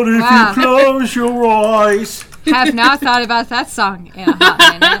 But if Wow. you close your eyes... Have not thought about that song in a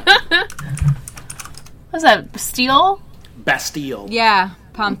hot minute. What's that? Bastille? Bastille. Yeah,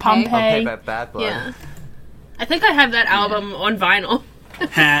 Pompeii. Pompeii. Okay, Bad Blood. Yeah. I think I have that album on vinyl.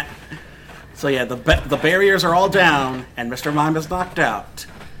 So yeah, the barriers are all down, and Mr. Mime is knocked out.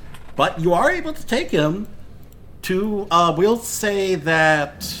 But you are able to take him to, we'll say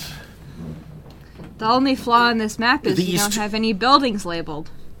that... The only flaw in this map is you These don't two- have any buildings labeled.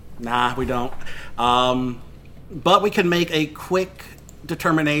 Nah, we don't. But we can make a quick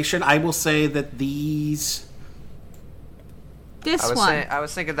determination. I will say that these... This one. I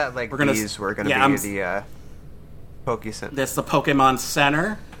was thinking that like We're gonna- these were going to yeah, be I'm- the Poke Center. That's the Pokemon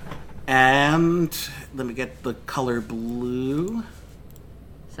Center. And let me get the color blue.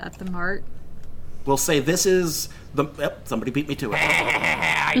 Is that the mart? We'll say this is the... Yep, somebody beat me to it.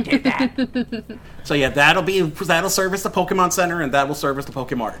 I did that. So yeah, that'll serve as the Pokemon Center, and that will serve as the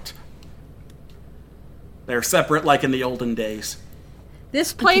Pokemart. They're separate, like in the olden days.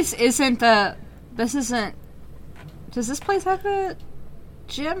 This place isn't the... This isn't... Does this place have a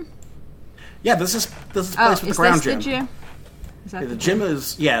gym? Yeah, this is the place Oh, with the is ground this gym. the gym? Is that The gym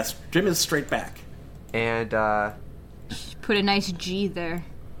is gym is straight back. And Put a nice G there.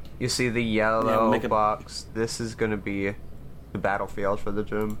 you see the Yeah, yellow make a- box. This is going to be the battlefield for the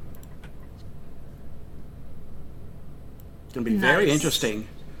gym. It's gonna be very Nice. interesting.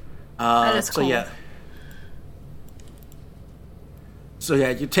 That is So cool. yeah. So yeah,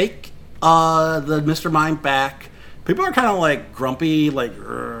 you take the Mr. Mime back. People are kind of like grumpy, like,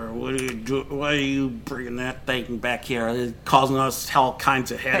 what are you do? Why are you bringing that thing back here? It's causing us all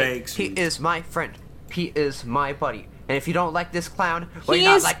kinds of headaches. Hey, he is my friend. He is my buddy. And if you don't like this clown, well, He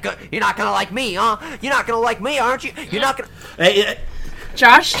you're is- not gonna like me, huh? You're not gonna like me, aren't you? You're not gonna. Hey,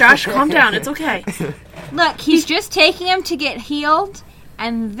 Josh, calm down. It's okay. Look, he's just taking him to get healed,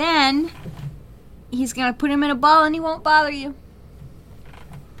 and then he's gonna put him in a ball and he won't bother you.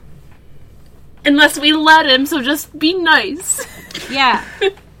 Unless we let him, so just be nice. Yeah.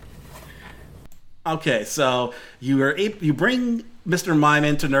 Okay, so you bring Mr. Mime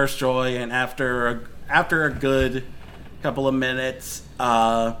into Nurse Joy, and after a good couple of minutes,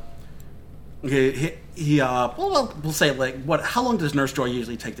 we'll say like how long does Nurse Joy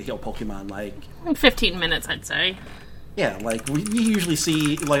usually take to heal Pokemon? Like 15 minutes, I'd say. yeah, like we usually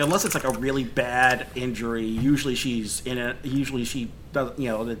see like unless it's like a really bad injury, usually she's in it. Usually she doesn't,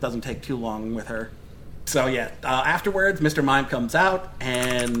 it doesn't take too long with her. So yeah, afterwards, Mr. Mime comes out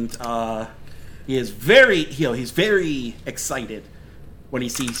and he is he's very excited when he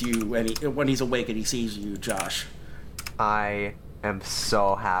sees you and when he's awake and he sees you, Josh. I am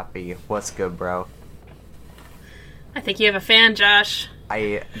so happy. What's good, bro? I think you have a fan, Josh.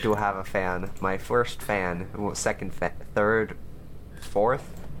 I do have a fan. My first fan, second fan, third,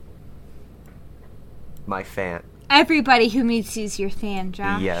 fourth. My fan. Everybody who meets you's your fan,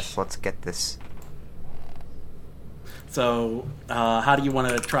 Josh. Yes, let's get this. So how do you want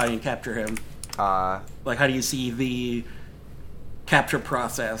to try and capture him? Like how do you see the capture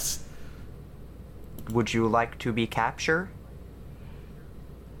process? Would you like to be captured?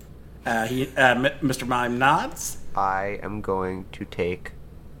 Mr. Mime nods. I am going to take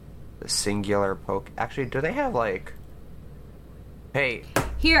the singular poke. Actually, do they have like? Hey,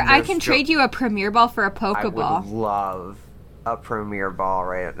 Here, I Nurse can Jo- trade you a Premier Ball for a I would Pokeball. love a Premier Ball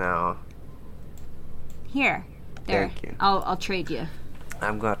right now. Here. There. Thank you. I'll trade you.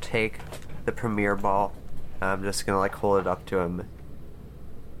 I'm gonna take the Premier Ball. I'm just gonna like hold it up to him.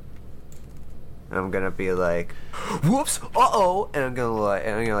 And I'm gonna be like, "Whoops! Uh-oh!" And I'm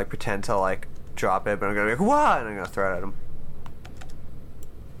gonna pretend to like drop it, but I'm gonna be like, "Wah!" And I'm gonna throw it at him.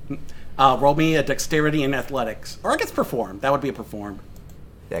 Roll me a dexterity and athletics, or I guess perform. That would be a perform.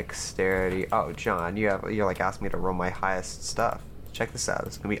 Dexterity. Oh, John, you're like asking me to roll my highest stuff. Check this out.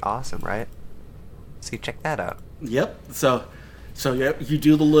 It's gonna be awesome, right? See, check that out. Yep. So you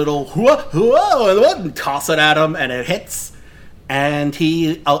do the little whoa, and toss it at him, and it hits. And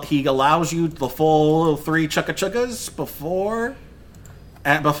he allows you the full 3 chugga-chuggas before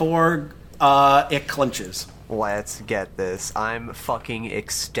it clinches. Let's get this. I'm fucking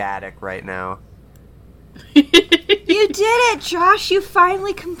ecstatic right now. You did it, Josh! You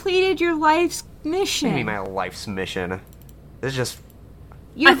finally completed your life's mission. Maybe my life's mission. This is just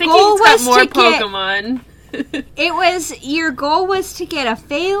Your I think goal he's got was more to get. Pokemon. Your goal was to get a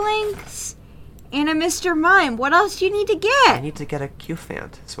Phalanx and a Mr. Mime. What else do you need to I get? need to get a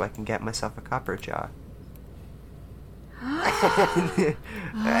Q-Fant so I can get myself a Copper Jaw.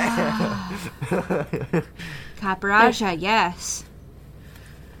 Caparaja, yes.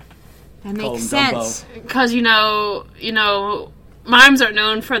 That Call makes him Dumbo. sense. Because, mimes are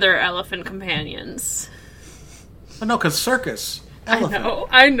known for their elephant companions. Oh, no, because circus. Elephant.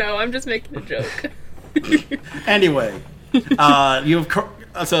 I know, I'm just making a joke. Anyway,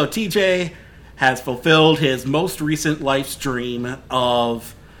 so TJ has fulfilled his most recent life's dream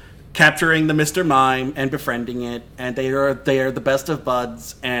of capturing the Mr. Mime and befriending it, and they are the best of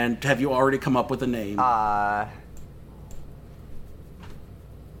buds. And have you already come up with a name?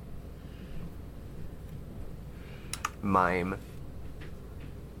 Mime.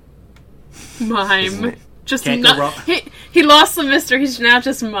 Mime. Just Can't go wrong. He lost the Mister. He's now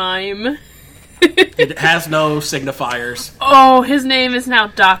just Mime. It has no signifiers. Oh, his name is now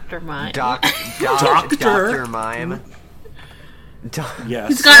Dr. Mime. Dr. Mime. Yes.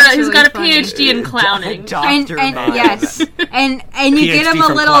 He's got a funny. PhD in clowning. Dr. And Mime. yes, and you get PhD him a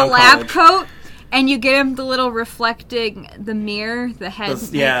from little Clown lab College. coat, and you get him the little reflecting the mirror, the head,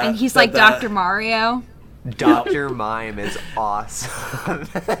 Yeah, and he's the- like the- Dr. Mario. Dr. Mime is awesome.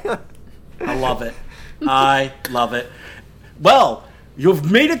 I love it. I love it. Well,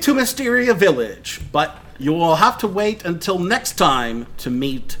 you've made it to Mysteria Village, but you will have to wait until next time to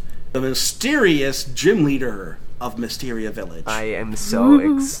meet the mysterious gym leader of Mysteria Village. I am so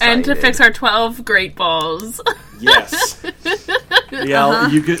excited. And to fix our 12 great balls. Yes. Yeah,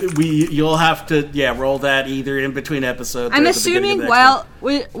 you'll have to roll that either in between episodes. I'm or at the beginning assuming of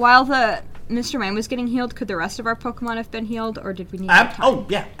the next while the Mr. Mime was getting healed, could the rest of our Pokemon have been healed, or did we need more time? Oh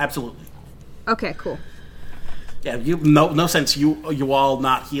yeah, absolutely. Okay, cool. Yeah, no sense you all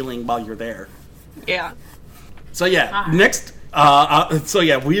not healing while you're there. Yeah. So next,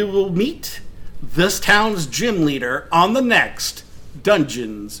 we will meet this town's gym leader on the next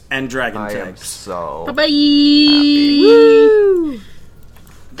Dungeons and Dragon I am Tips. so Bye-bye. Woo!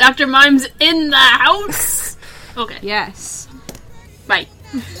 Dr. Mime's in the house. Okay. Yes. Bye.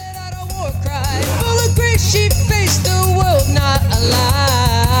 Let out a war cry. Full of grace, she faced the world not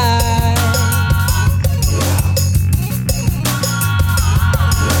alive.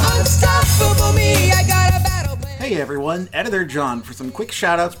 Unstoppable me, I got a battle plan. Hey everyone, Editor John for some quick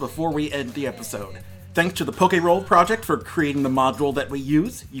shoutouts before we end the episode. Thanks to the PokeRoll Project for creating the module that we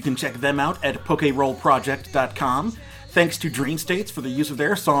use. You can check them out at PokeRollProject.com. Thanks to Dream States for the use of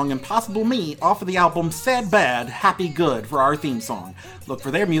their song Impossible Me off of the album Sad Bad, Happy Good for our theme song. Look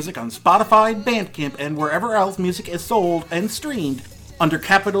for their music on Spotify, Bandcamp, and wherever else music is sold and streamed under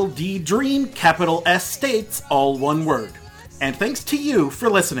capital D Dream, capital S States, all one word. And thanks to you for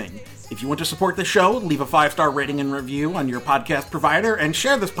listening. If you want to support the show, leave a 5-star rating and review on your podcast provider and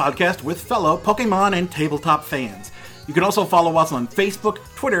share this podcast with fellow Pokemon and tabletop fans. You can also follow us on Facebook,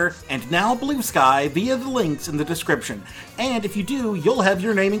 Twitter, and now Blue Sky via the links in the description. And if you do, you'll have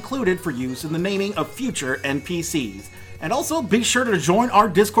your name included for use in the naming of future NPCs. And also be sure to join our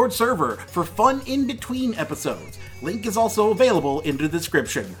Discord server for fun in-between episodes. Link is also available in the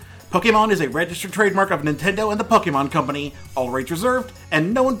description. Pokemon is a registered trademark of Nintendo and the Pokemon Company, all rights reserved,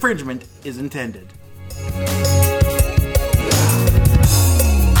 and no infringement is intended.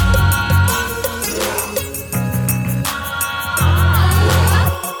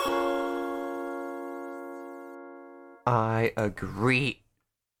 I agree.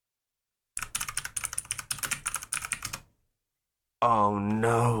 Oh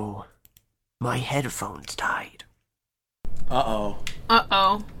no. My headphones died. Uh-oh.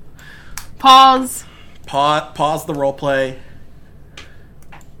 Uh-oh. Pause. Pause the roleplay.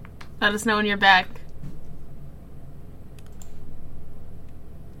 Let us know when you're back.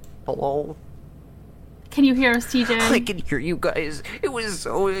 Hello? Can you hear us, TJ? I can hear you guys. It was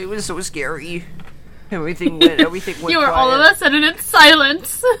so scary. Everything went You were all of a sudden in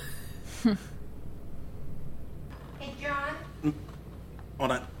silence. Hey, John,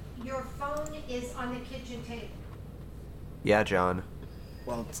 Hold on. your phone is on the kitchen table. Yeah, John.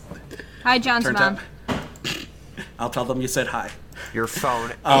 Well, Hi, John's turns mom. out. I'll tell them you said hi. Your phone.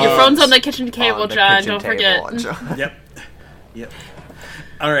 Your phone's on the kitchen table, on the John. kitchen Don't table, forget. John. Yep.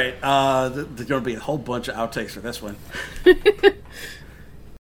 All right. There's going to be a whole bunch of outtakes for this one.